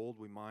mine gold,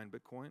 we mine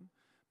Bitcoin,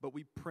 but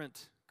we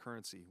print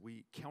currency,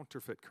 we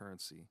counterfeit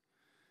currency.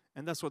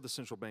 And that's what the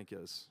central bank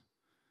is.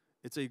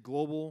 It's a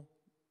global,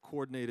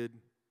 coordinated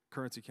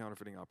currency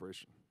counterfeiting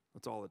operation.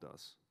 That's all it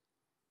does.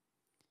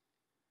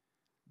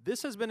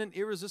 This has been an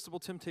irresistible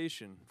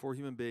temptation for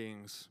human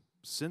beings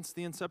since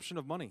the inception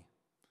of money.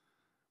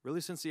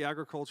 Really, since the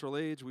agricultural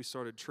age, we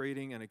started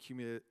trading and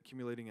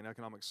accumulating an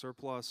economic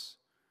surplus.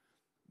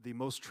 The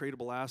most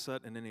tradable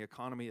asset in any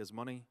economy is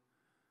money.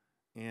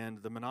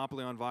 And the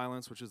monopoly on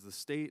violence, which is the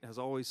state, has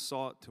always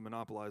sought to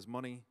monopolize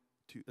money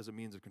as a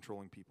means of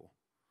controlling people.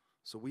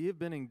 So we have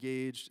been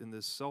engaged in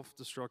this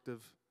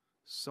self-destructive,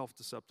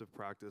 self-deceptive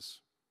practice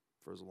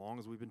for as long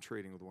as we've been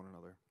trading with one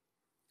another.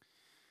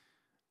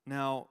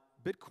 Now,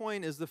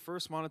 Bitcoin is the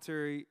first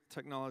monetary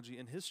technology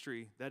in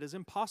history that is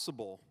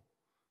impossible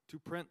to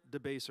print,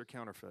 debase, or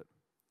counterfeit.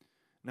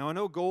 Now, I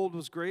know gold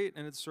was great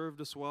and it served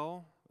us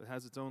well. It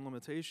has its own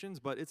limitations,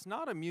 but it's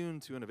not immune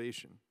to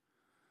innovation.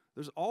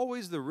 There's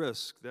always the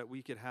risk that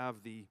we could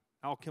have the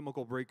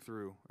alchemical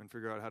breakthrough and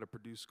figure out how to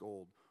produce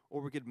gold,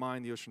 or we could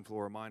mine the ocean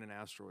floor or mine an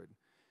asteroid.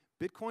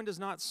 Bitcoin does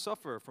not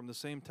suffer from the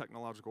same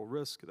technological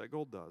risk that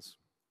gold does.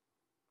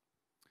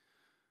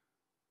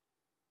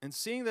 And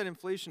seeing that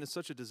inflation is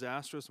such a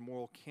disastrous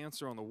moral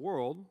cancer on the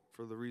world,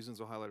 for the reasons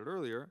I highlighted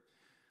earlier,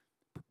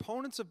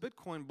 proponents of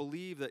Bitcoin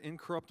believe that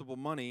incorruptible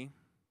money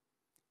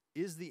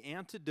is the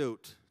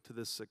antidote to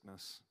this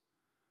sickness.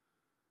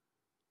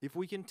 If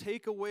we can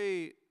take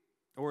away,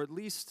 or at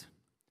least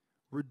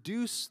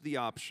reduce the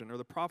option or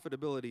the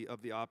profitability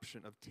of the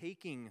option of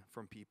taking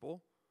from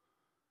people,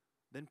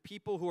 then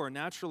people who are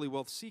naturally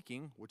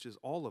wealth-seeking, which is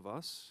all of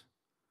us,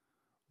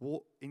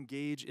 will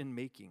engage in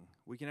making.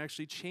 We can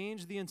actually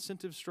change the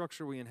incentive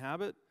structure we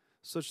inhabit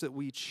such that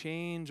we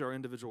change our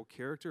individual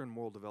character and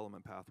moral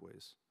development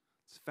pathways.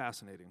 It's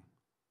fascinating,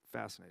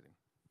 fascinating.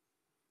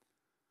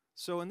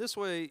 So in this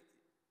way,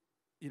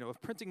 you know, if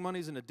printing money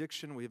is an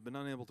addiction we have been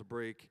unable to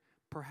break,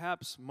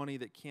 perhaps money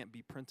that can't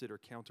be printed or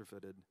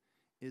counterfeited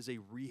is a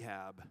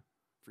rehab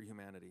for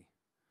humanity,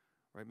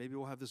 right? Maybe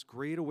we'll have this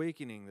great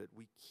awakening that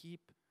we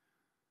keep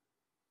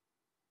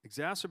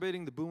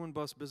exacerbating the boom and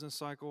bust business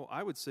cycle.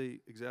 I would say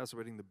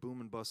exacerbating the boom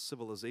and bust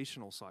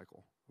civilizational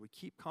cycle. We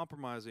keep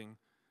compromising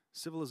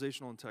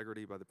civilizational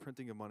integrity by the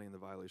printing of money and the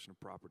violation of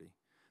property.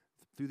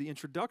 Through the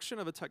introduction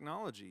of a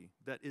technology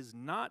that is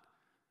not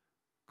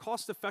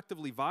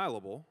cost-effectively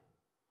viable,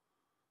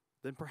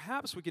 then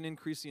perhaps we can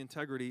increase the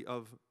integrity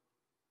of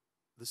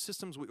the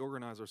systems we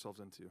organize ourselves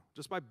into,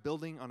 just by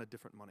building on a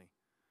different money.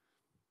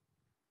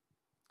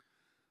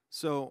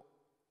 So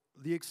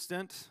the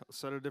extent,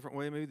 said it a different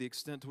way maybe, the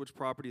extent to which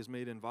property is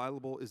made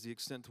inviolable is the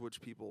extent to which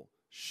people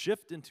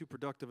shift into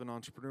productive and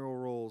entrepreneurial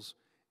roles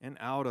and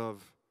out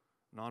of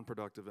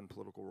non-productive and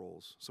political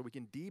roles. So we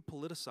can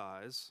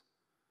depoliticize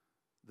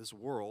this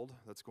world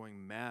that's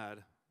going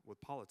mad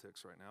with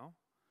politics right now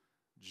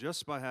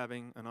just by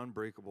having an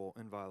unbreakable,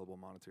 inviolable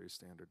monetary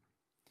standard.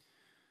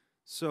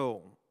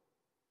 So,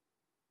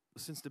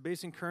 since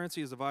debasing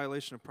currency is a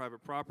violation of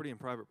private property, and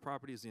private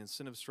property is the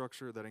incentive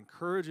structure that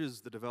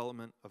encourages the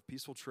development of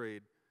peaceful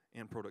trade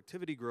and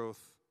productivity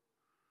growth,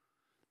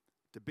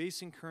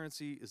 debasing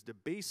currency is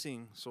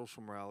debasing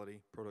social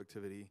morality,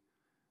 productivity,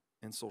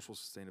 and social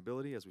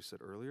sustainability, as we said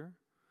earlier.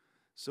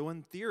 So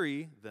in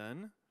theory,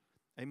 then,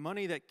 a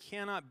money that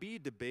cannot be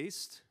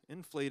debased,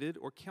 inflated,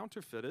 or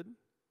counterfeited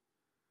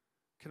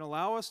can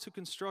allow us to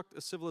construct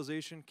a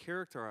civilization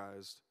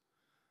characterized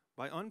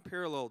by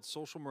unparalleled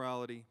social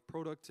morality,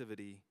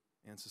 productivity,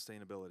 and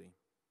sustainability.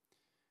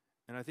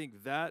 And I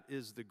think that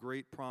is the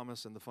great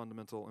promise and the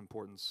fundamental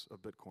importance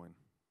of Bitcoin.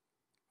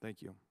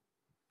 Thank you.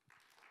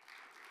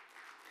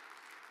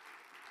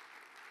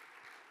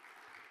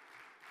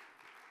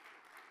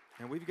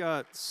 And we've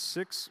got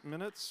 6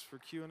 minutes for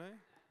Q&A.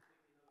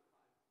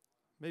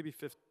 Maybe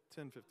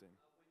 10, 15.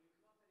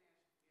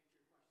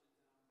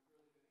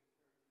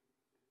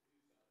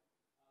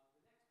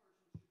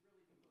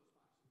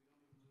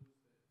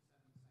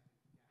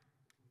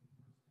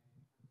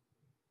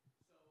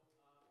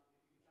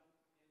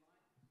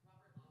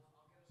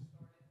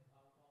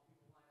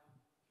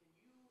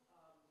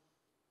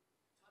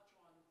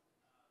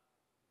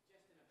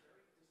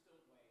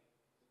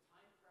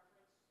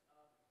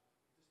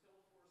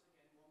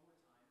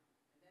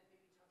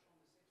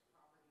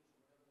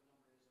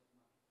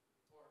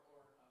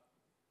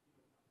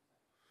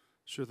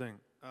 Sure thing.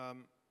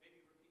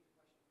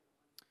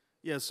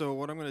 Yeah, so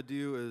what I'm going to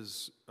do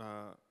is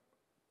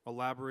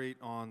elaborate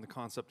on the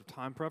concept of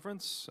time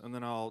preference, and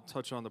then I'll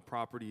touch on the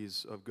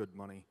properties of good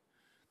money.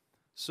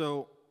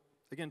 So,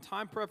 again,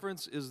 time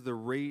preference is the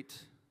rate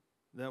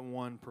that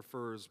one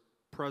prefers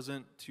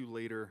present to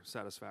later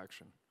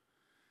satisfaction.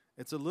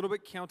 It's a little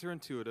bit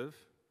counterintuitive.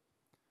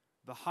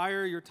 The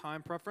higher your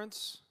time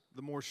preference,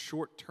 the more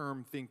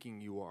short-term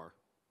thinking you are.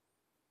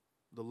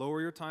 The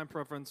lower your time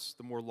preference,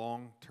 the more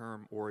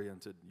long-term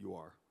oriented you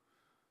are.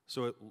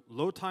 So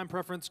low time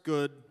preference,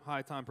 good.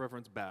 High time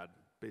preference, bad,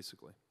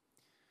 basically.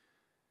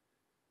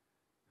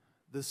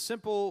 A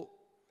simple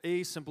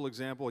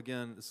example,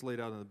 again, it's laid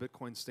out in the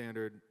Bitcoin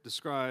Standard,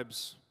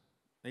 describes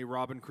a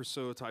Robinson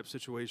Crusoe type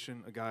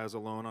situation. A guy is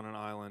alone on an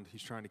island.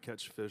 He's trying to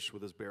catch fish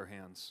with his bare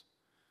hands.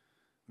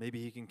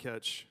 Maybe he can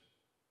catch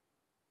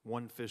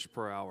 1 fish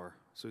per hour.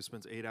 So he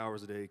spends 8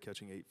 hours a day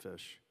catching 8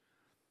 fish.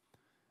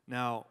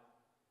 Now,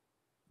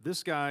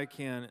 this guy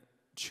can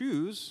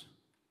choose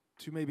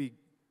to maybe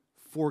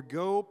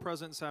forego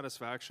present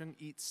satisfaction,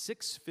 eat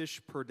 6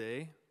 fish per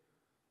day,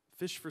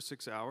 fish for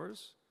 6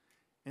 hours,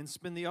 and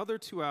spend the other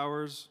 2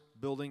 hours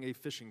building a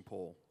fishing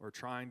pole or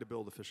trying to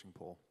build a fishing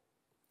pole.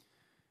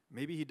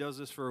 Maybe he does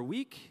this for a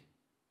week,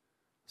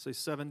 say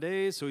 7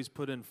 days, so he's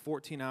put in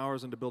 14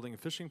 hours into building a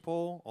fishing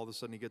pole. All of a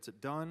sudden he gets it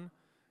done.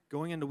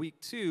 Going into week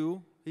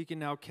 2, he can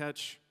now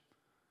catch,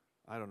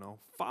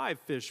 5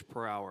 fish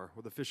per hour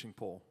with a fishing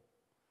pole.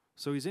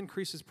 So he's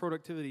increased his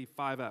productivity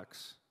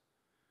 5x.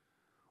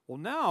 Well,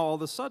 now all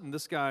of a sudden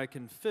this guy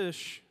can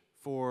fish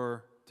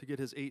to get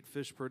his 8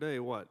 fish per day,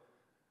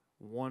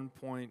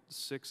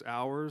 1.6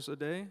 hours a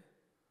day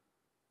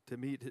to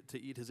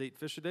eat his 8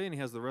 fish a day, and he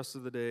has the rest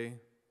of the day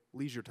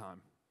leisure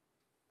time.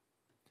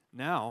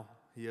 Now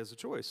he has a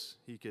choice.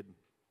 He could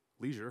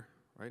leisure,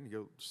 right, and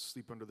go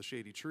sleep under the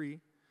shady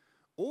tree,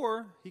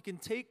 or he can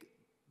take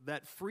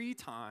that free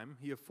time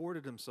he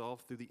afforded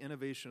himself through the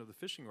innovation of the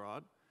fishing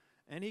rod,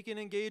 and he can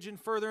engage in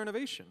further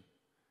innovation.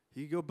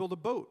 He could go build a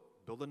boat,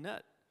 build a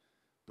net,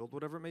 build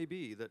whatever it may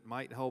be that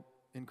might help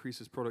increase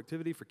his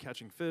productivity for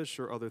catching fish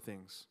or other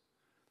things.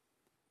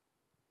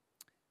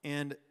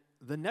 And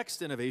the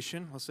next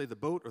innovation, let's say the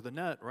boat or the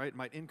net, right,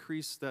 might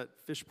increase that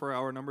fish per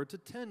hour number to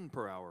 10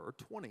 per hour or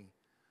 20.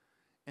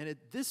 And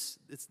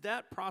it's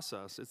that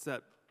process, it's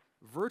that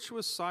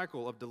virtuous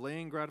cycle of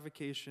delaying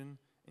gratification,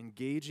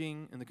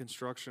 engaging in the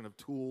construction of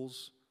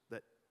tools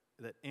that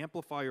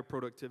amplify your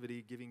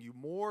productivity, giving you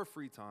more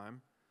free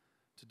time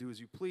to do as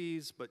you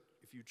please, but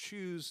if you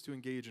choose to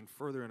engage in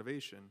further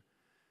innovation,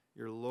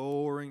 you're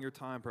lowering your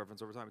time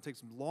preference over time. It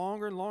takes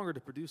longer and longer to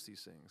produce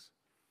these things.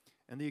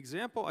 And the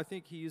example I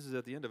think he uses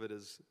at the end of it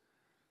is,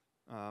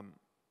 the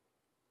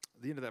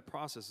end of that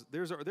process,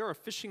 there are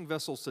fishing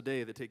vessels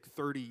today that take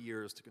 30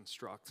 years to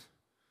construct.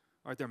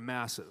 All right, they're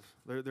massive.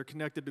 They're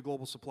connected to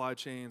global supply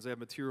chains. They have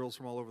materials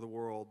from all over the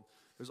world.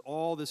 There's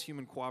all this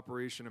human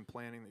cooperation and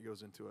planning that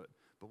goes into it.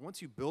 But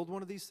once you build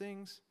one of these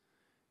things,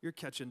 you're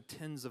catching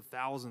tens of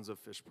thousands of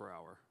fish per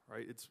hour,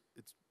 right? It's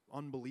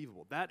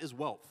unbelievable. That is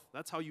wealth.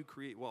 That's how you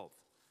create wealth.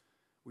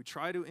 We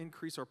try to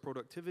increase our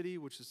productivity,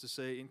 which is to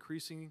say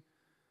increasing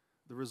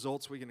the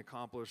results we can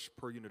accomplish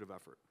per unit of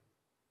effort.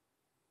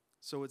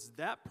 So it's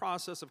that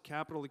process of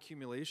capital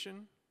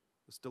accumulation,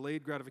 this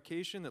delayed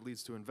gratification that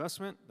leads to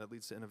investment, that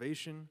leads to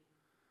innovation,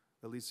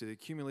 that leads to the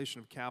accumulation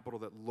of capital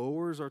that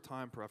lowers our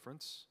time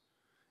preference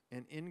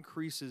and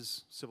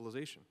increases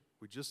civilization.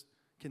 We just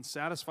can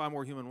satisfy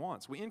more human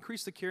wants. We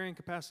increase the carrying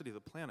capacity of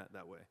the planet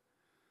that way.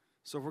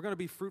 So if we're going to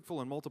be fruitful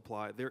and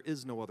multiply, there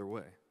is no other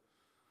way.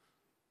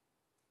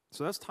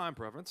 So that's time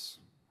preference.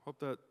 Hope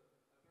that.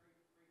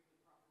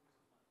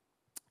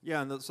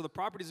 Yeah, and so the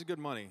properties of good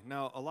money.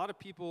 Now, a lot of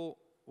people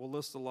will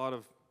list a lot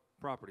of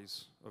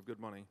properties of good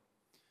money.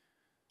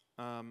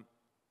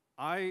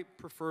 I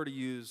prefer to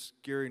use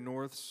Gary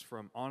North's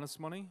from Honest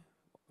Money.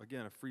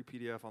 Again, a free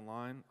PDF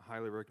online. I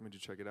highly recommend you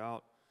check it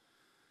out.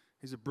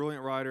 He's a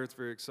brilliant writer. It's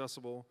very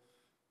accessible.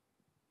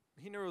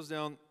 He narrows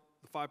down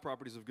the 5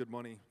 properties of good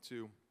money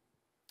to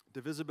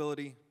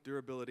divisibility,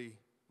 durability,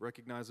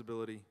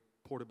 recognizability,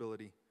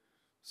 portability,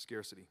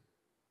 scarcity.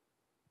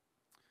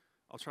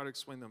 I'll try to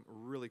explain them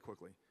really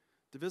quickly.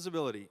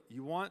 Divisibility.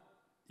 You want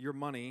your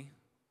money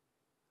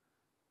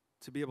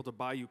to be able to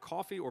buy you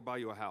coffee or buy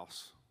you a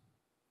house.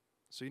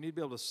 So you need to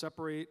be able to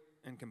separate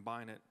and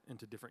combine it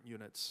into different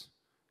units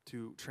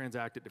to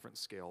transact at different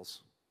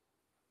scales.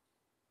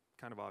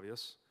 Kind of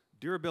obvious.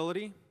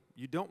 Durability.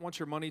 You don't want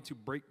your money to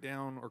break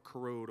down or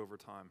corrode over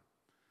time.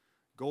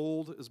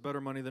 Gold is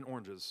better money than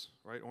oranges,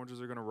 right?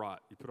 Oranges are going to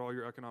rot. You put all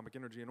your economic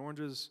energy in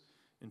oranges,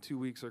 in 2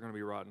 weeks they're going to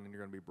be rotten and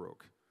you're going to be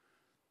broke.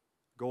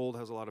 Gold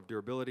has a lot of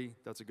durability.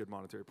 That's a good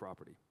monetary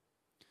property.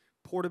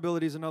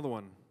 Portability is another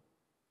one.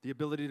 The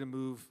ability to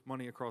move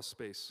money across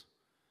space.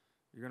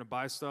 You're going to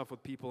buy stuff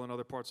with people in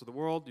other parts of the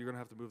world, you're going to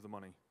have to move the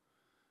money.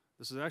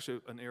 This is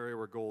actually an area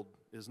where gold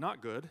is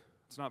not good.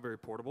 It's not very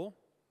portable.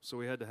 So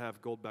we had to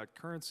have gold-backed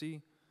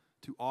currency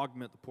to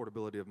augment the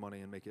portability of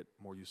money and make it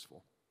more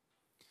useful.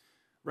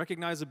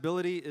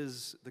 Recognizability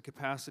is the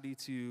capacity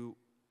to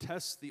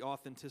test the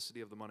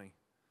authenticity of the money.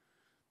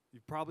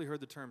 You've probably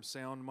heard the term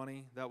sound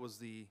money. That was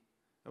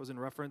in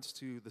reference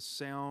to the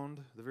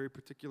sound, the very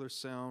particular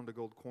sound a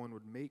gold coin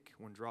would make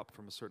when dropped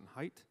from a certain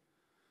height.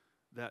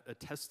 That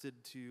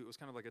attested to, it was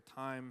kind of like a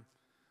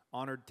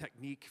time-honored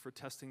technique for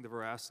testing the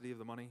veracity of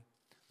the money.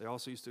 They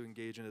also used to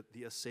engage in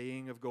the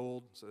assaying of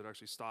gold, so they'd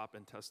actually stop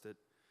and test it.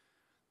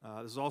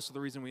 This is also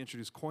the reason we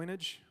introduced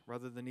coinage.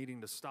 Rather than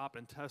needing to stop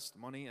and test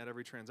money at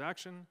every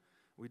transaction,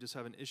 we just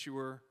have an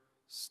issuer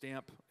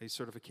stamp a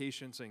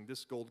certification saying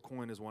this gold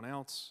coin is 1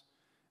 ounce,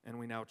 and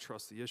we now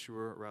trust the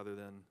issuer rather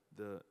than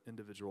the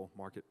individual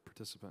market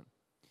participant.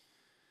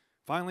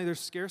 Finally, there's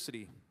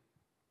scarcity.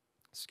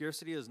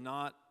 Scarcity is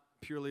not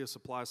purely a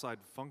supply-side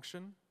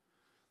function.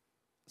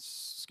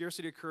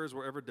 Scarcity occurs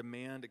wherever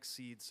demand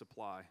exceeds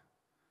supply.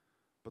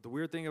 But the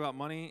weird thing about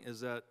money is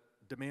that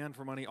demand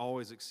for money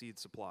always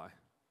exceeds supply,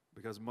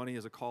 because money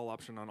is a call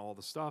option on all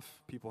the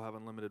stuff. People have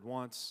unlimited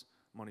wants.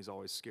 Money's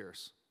always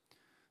scarce.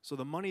 So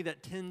the money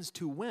that tends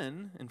to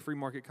win in free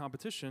market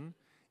competition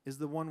is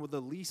the one with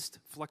the least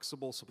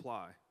flexible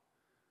supply.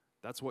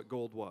 That's what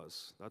gold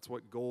was. That's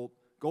what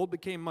gold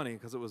became money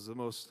because it was the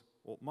most,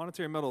 well,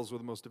 monetary metals were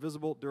the most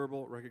divisible,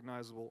 durable,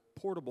 recognizable,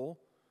 portable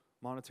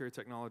monetary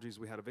technologies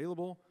we had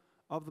available.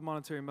 Of the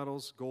monetary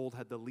metals, gold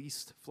had the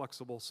least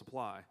flexible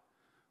supply,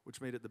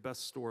 which made it the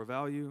best store of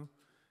value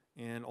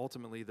and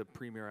ultimately the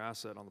premier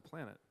asset on the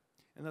planet.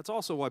 And that's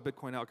also why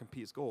Bitcoin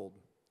outcompetes gold,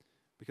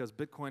 because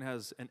Bitcoin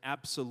has an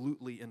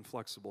absolutely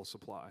inflexible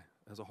supply.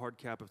 It has a hard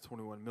cap of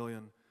 21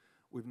 million.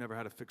 We've never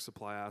had a fixed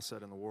supply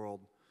asset in the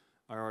world.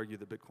 I argue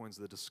that Bitcoin's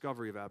the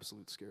discovery of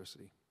absolute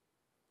scarcity.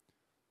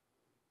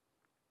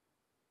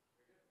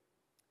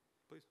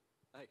 Please.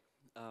 Hi.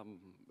 A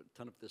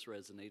ton of this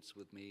resonates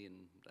with me, and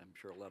I'm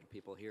sure a lot of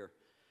people here.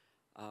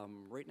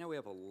 Right now we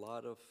have a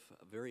lot of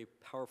very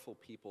powerful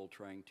people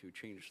trying to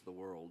change the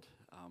world.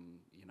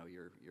 You know,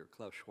 your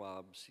Klaus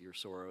Schwabs, your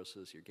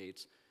Soroses, your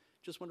Gates.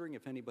 Just wondering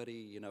if anybody,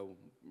 you know,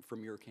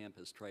 from your camp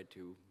has tried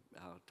to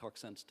talk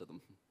sense to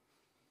them.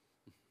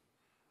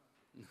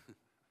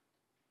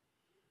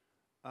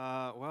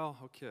 Well,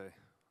 okay.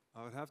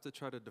 I would have to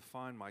try to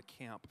define my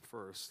camp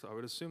first. I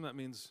would assume that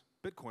means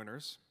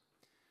Bitcoiners.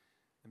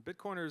 And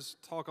Bitcoiners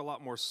talk a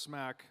lot more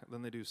smack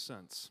than they do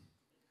sense.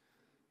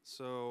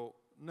 So,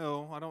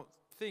 no, I don't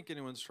think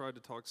anyone's tried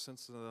to talk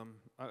sense to them.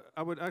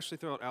 I would actually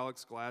throw out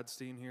Alex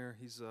Gladstein here.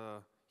 He's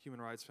a Human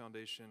Rights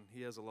Foundation.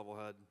 He has a level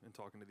head in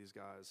talking to these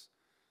guys,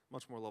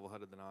 much more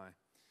level-headed than I.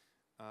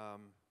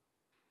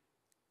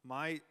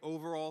 My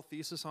overall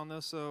thesis on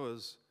this, though,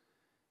 is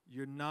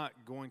you're not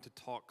going to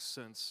talk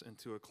sense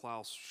into a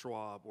Klaus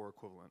Schwab or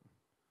equivalent.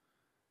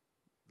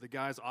 The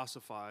guy's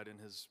ossified in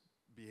his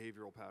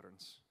behavioral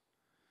patterns.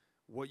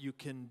 What you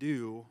can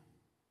do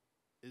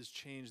is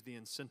change the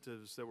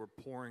incentives that we're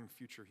pouring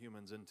future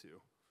humans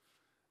into.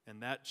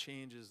 And that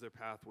changes their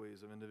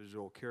pathways of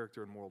individual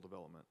character and moral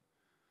development.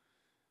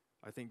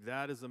 I think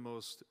that is the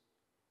most,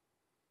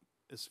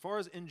 as far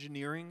as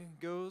engineering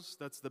goes,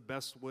 that's the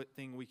best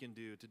thing we can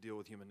do to deal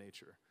with human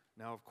nature.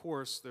 Now, of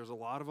course, there's a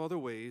lot of other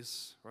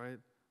ways, right?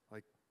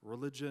 Like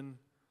religion,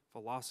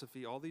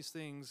 philosophy, all these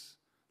things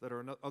that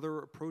are other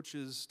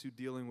approaches to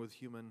dealing with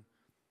human,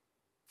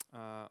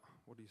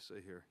 what do you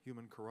say here?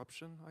 Human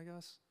corruption, I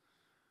guess.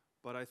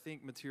 But I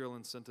think material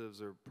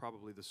incentives are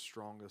probably the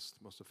strongest,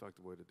 most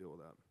effective way to deal with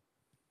that.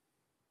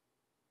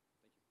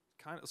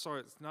 Thank you.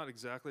 Sorry, it's not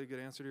exactly a good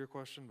answer to your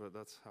question, but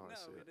that's how I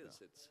see it. No, it is.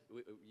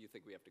 Yeah. You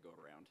think we have to go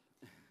around?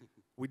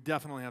 We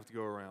definitely have to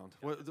go around.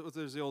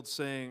 There's the old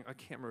saying, I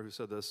can't remember who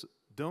said this,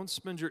 don't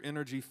spend your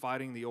energy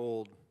fighting the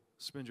old,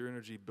 spend your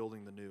energy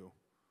building the new.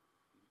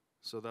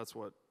 So that's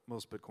what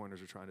most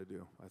Bitcoiners are trying to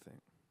do, I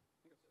think.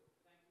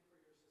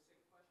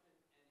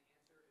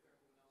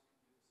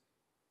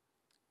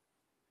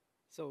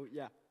 So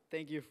yeah,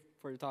 thank you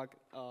for your talk.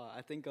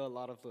 I think a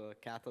lot of the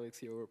Catholics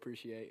here will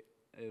appreciate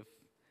if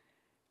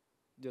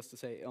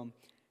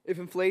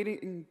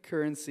inflating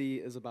currency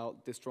is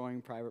about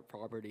destroying private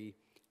property,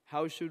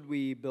 how should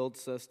we build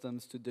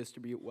systems to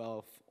distribute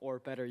wealth? Or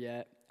better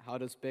yet, how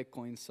does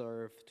Bitcoin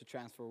serve to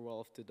transfer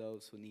wealth to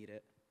those who need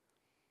it?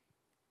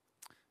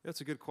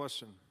 That's a good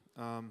question.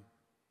 I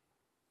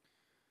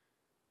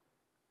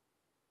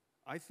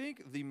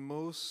think the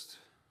most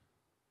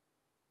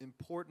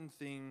important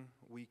thing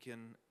we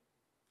can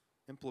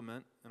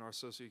implement in our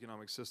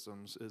socioeconomic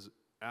systems is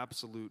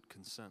absolute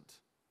consent.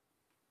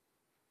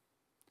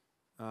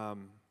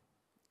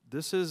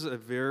 This is a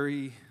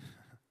very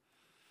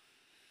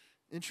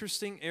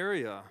interesting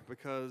area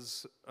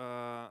because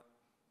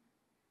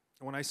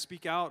when I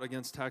speak out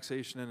against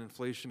taxation and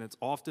inflation, it's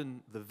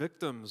often the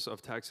victims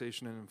of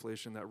taxation and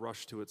inflation that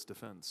rush to its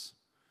defense.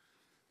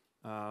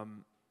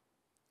 And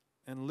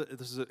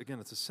this is, again,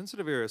 it's a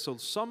sensitive area. So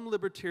some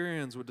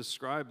libertarians would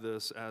describe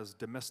this as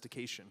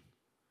domestication.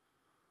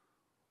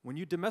 When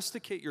you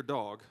domesticate your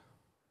dog,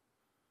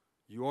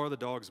 you are the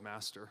dog's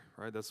master,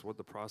 right? That's what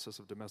the process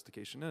of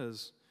domestication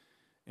is.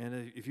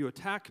 And if you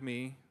attack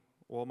me,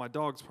 well, my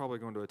dog's probably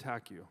going to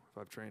attack you if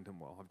I've trained him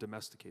well. I've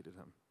domesticated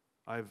him.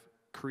 I've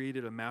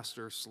created a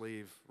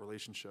master-slave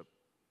relationship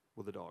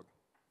with the dog.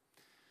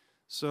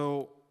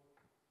 So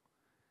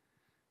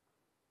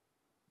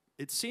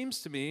it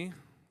seems to me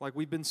like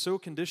we've been so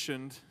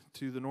conditioned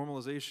to the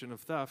normalization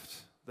of theft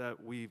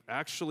that we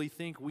actually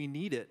think we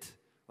need it.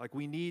 Like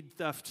we need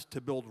theft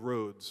to build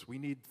roads. We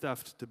need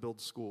theft to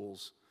build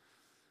schools.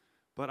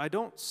 But I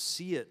don't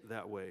see it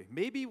that way.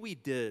 Maybe we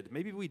did.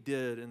 Maybe we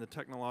did in the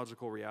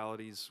technological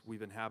realities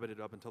we've inhabited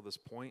up until this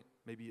point.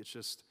 Maybe it's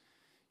just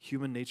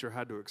human nature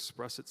had to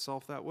express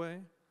itself that way.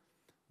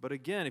 But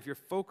again, if you're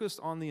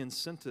focused on the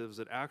incentives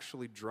that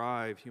actually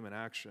drive human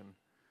action,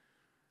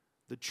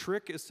 the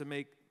trick is to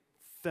make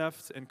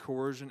theft and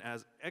coercion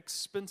as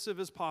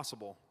expensive as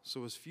possible,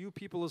 so as few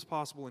people as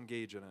possible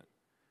engage in it.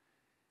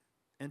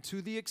 And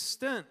to the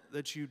extent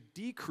that you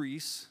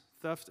decrease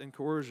theft and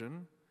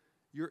coercion,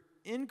 you're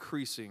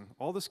increasing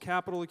all this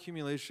capital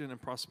accumulation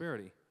and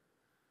prosperity.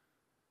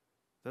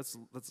 That's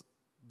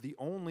the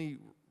only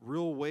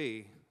real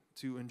way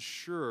to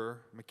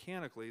ensure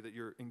mechanically that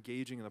you're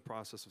engaging in the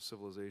process of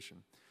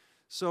civilization.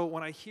 So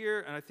when I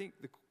hear, and I think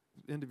the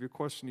end of your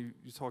question, you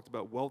talked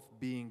about wealth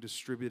being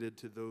distributed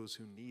to those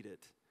who need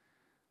it.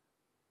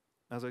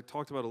 As I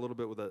talked about a little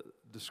bit with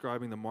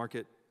describing the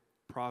market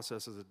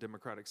process as a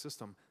democratic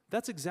system,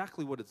 that's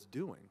exactly what it's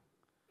doing.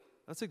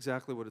 That's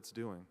exactly what it's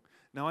doing.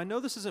 Now, I know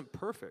this isn't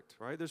perfect,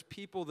 right? There's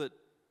people that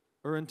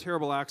are in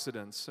terrible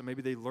accidents, and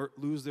maybe they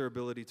lose their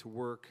ability to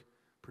work,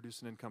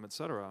 produce an income,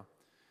 etc.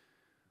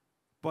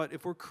 But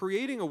if we're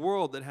creating a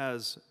world that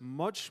has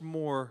much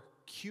more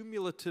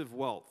cumulative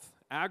wealth,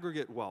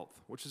 aggregate wealth,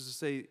 which is to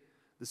say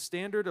the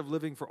standard of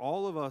living for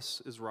all of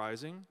us is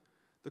rising,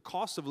 the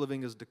cost of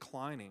living is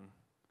declining,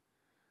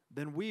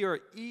 then we are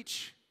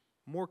each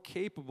more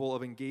capable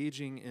of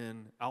engaging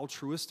in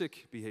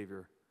altruistic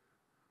behavior,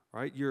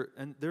 right?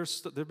 And there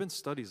have been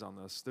studies on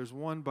this. There's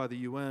one by the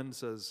UN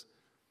says,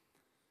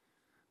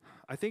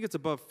 I think it's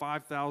above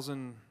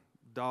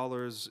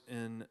 $5,000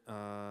 in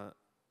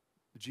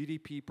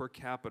GDP per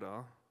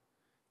capita,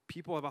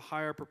 people have a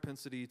higher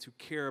propensity to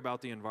care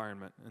about the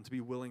environment and to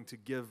be willing to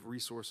give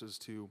resources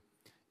to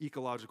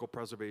ecological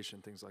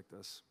preservation, things like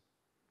this.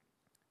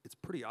 It's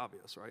pretty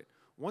obvious, right?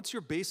 Once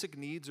your basic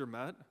needs are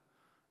met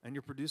and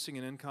you're producing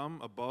an income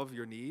above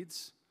your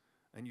needs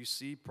and you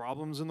see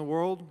problems in the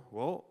world,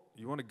 well,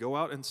 you want to go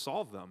out and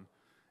solve them.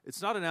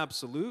 It's not an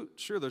absolute.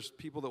 Sure, there's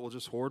people that will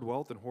just hoard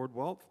wealth,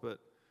 but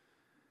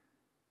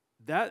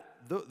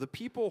the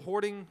people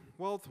hoarding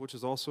wealth, which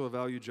is also a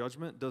value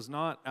judgment, does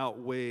not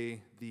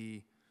outweigh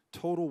the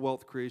total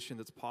wealth creation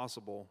that's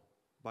possible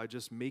by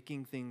just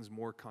making things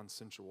more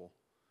consensual.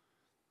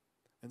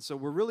 And so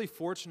we're really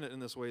fortunate in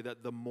this way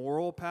that the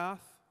moral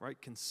path,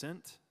 right,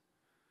 consent,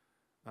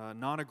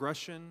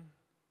 non-aggression,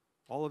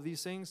 all of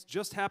these things,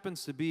 just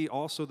happens to be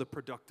also the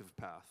productive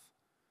path.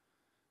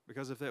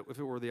 Because if it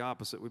were the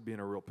opposite, we'd be in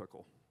a real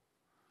pickle,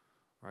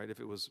 right? If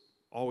it was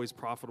always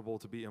profitable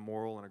to be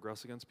immoral and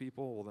aggress against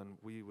people, well, then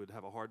we would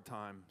have a hard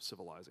time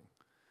civilizing.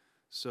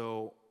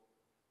 So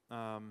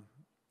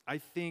I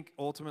think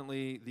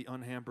ultimately the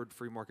unhampered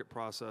free market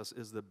process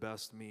is the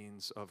best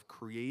means of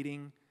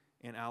creating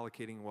and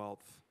allocating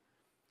wealth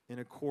in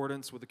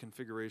accordance with the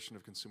configuration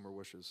of consumer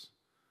wishes.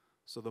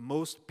 So the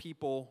most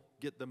people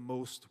get the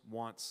most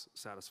wants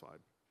satisfied.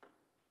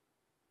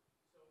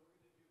 So we're going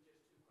to do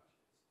just 2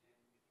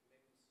 questions, and if you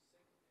make them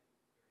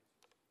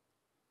succinct and your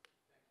answer.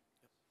 Thank you.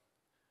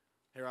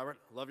 Hey, Robert,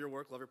 love your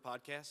work, love your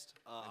podcast.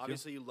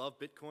 Obviously, you love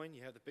Bitcoin.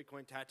 You have the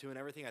Bitcoin tattoo and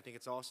everything. I think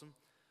it's awesome.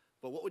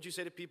 But what would you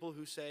say to people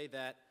who say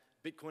that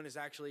Bitcoin is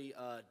actually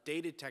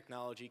dated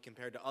technology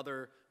compared to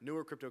other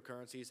newer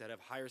cryptocurrencies that have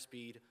higher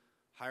speed,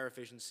 higher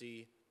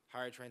efficiency,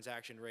 higher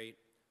transaction rate,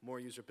 more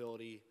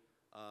usability,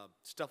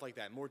 stuff like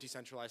that, more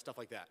decentralized, stuff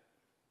like that?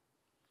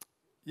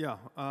 Yeah,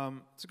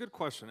 it's a good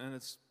question, and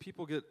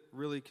people get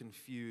really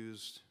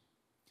confused.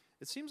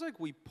 It seems like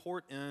we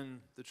port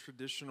in the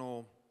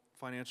traditional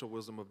financial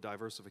wisdom of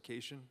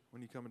diversification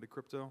when you come into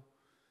crypto.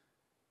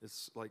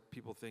 It's like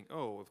people think,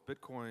 oh, if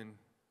Bitcoin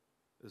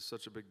is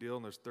such a big deal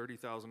and there's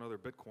 30,000 other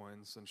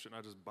Bitcoins, then shouldn't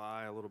I just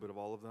buy a little bit of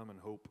all of them and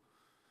hope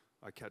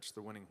I catch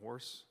the winning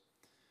horse?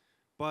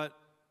 But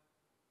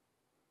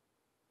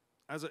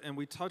and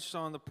we touched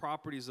on the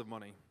properties of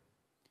money.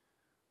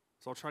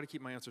 So I'll try to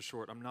keep my answer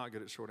short. I'm not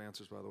good at short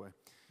answers, by the way.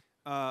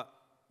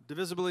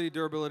 Divisibility,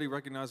 durability,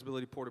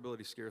 recognizability,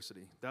 portability,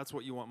 scarcity. That's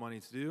what you want money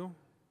to do.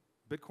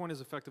 Bitcoin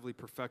has effectively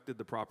perfected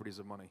the properties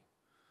of money.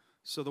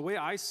 So the way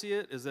I see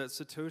it is that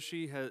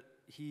Satoshi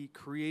he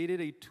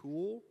created a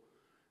tool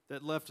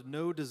that left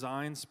no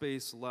design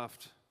space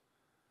left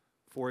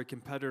for a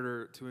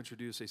competitor to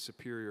introduce a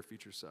superior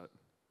feature set.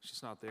 It's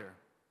just not there.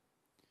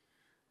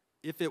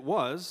 If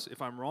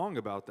I'm wrong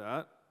about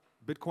that,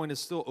 Bitcoin is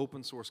still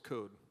open source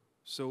code.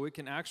 So it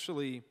can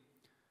actually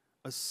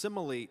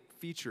assimilate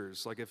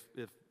features. Like if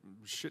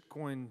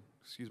shitcoin,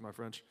 excuse my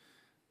French,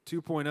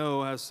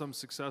 2.0 has some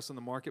success in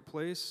the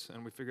marketplace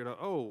and we figured out,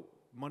 oh,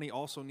 money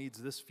also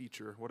needs this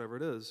feature, whatever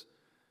it is,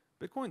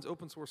 Bitcoin's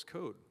open source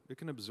code. It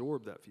can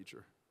absorb that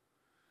feature.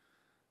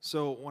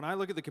 So when I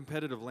look at the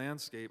competitive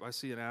landscape, I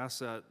see an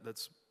asset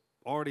that's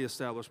already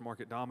established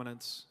market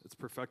dominance, it's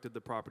perfected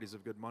the properties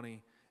of good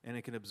money, and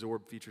it can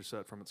absorb feature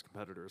set from its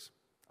competitors.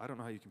 I don't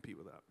know how you compete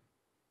with that.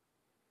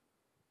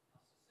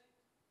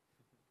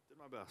 Did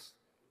my best.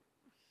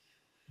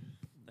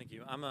 Thank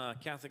you. I'm a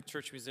Catholic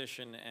church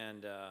musician,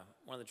 and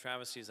one of the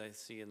travesties I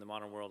see in the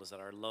modern world is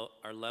that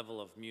our level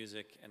of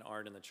music and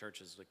art in the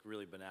church is like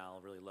really banal,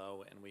 really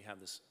low, and we have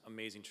this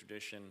amazing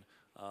tradition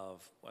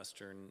of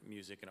Western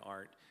music and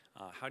art.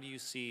 How do you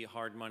see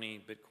hard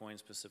money, Bitcoin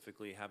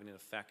specifically, having an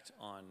effect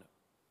on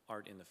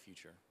art in the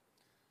future?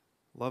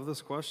 Love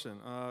this question.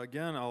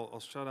 Again, I'll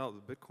shout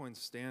out the Bitcoin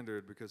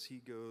Standard because he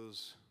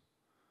goes,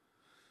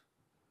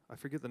 I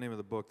forget the name of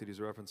the book that he's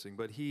referencing,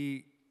 but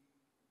he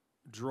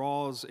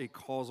draws a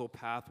causal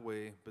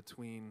pathway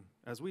between,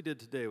 as we did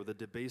today, with the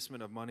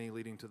debasement of money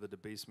leading to the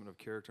debasement of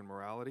character and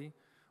morality.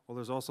 Well,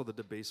 there's also the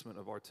debasement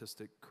of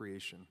artistic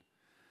creation.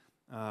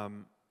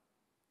 Again,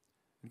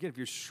 if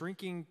you're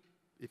shrinking,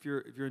 if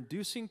you're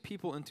inducing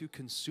people into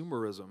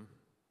consumerism,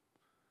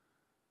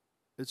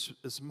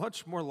 it's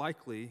much more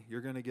likely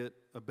you're going to get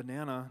a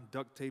banana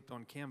duct taped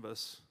on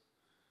canvas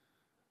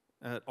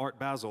at Art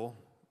Basel,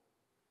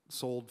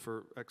 sold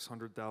for X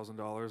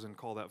 $100,000, and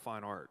call that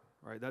fine art,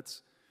 right?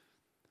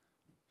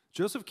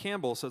 Joseph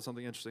Campbell said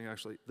something interesting,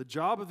 actually. The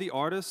job of the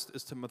artist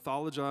is to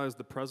mythologize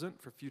the present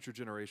for future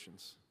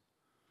generations.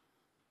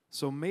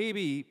 So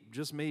maybe,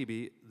 just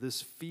maybe,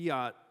 this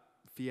fiat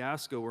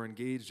fiasco we're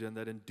engaged in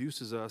that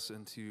induces us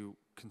into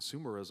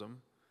consumerism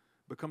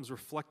becomes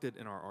reflected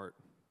in our art.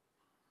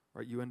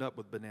 Right? You end up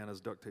with bananas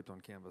duct taped on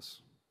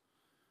canvas.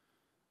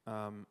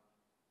 And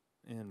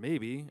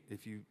maybe,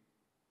 if you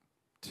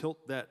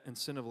tilt that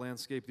incentive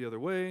landscape the other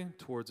way,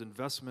 towards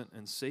investment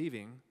and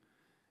saving,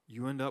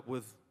 you end up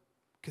with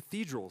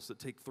cathedrals that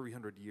take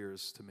 300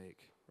 years to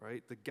make,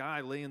 right? The guy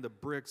laying the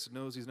bricks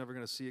knows he's never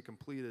going to see it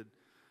completed,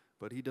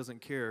 but he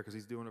doesn't care because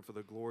he's doing it for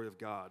the glory of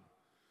God.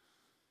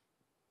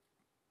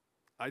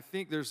 I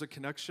think there's a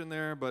connection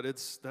there, but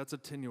that's a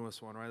tenuous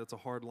one, right? That's a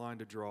hard line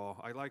to draw.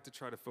 I like to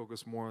try to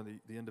focus more on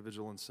the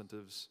individual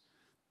incentives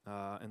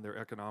and their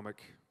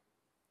economic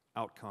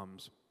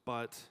outcomes,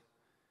 but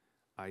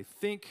I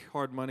think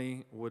hard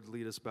money would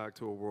lead us back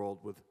to a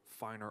world with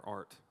finer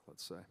art,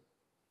 let's say.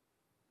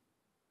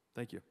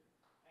 Thank you.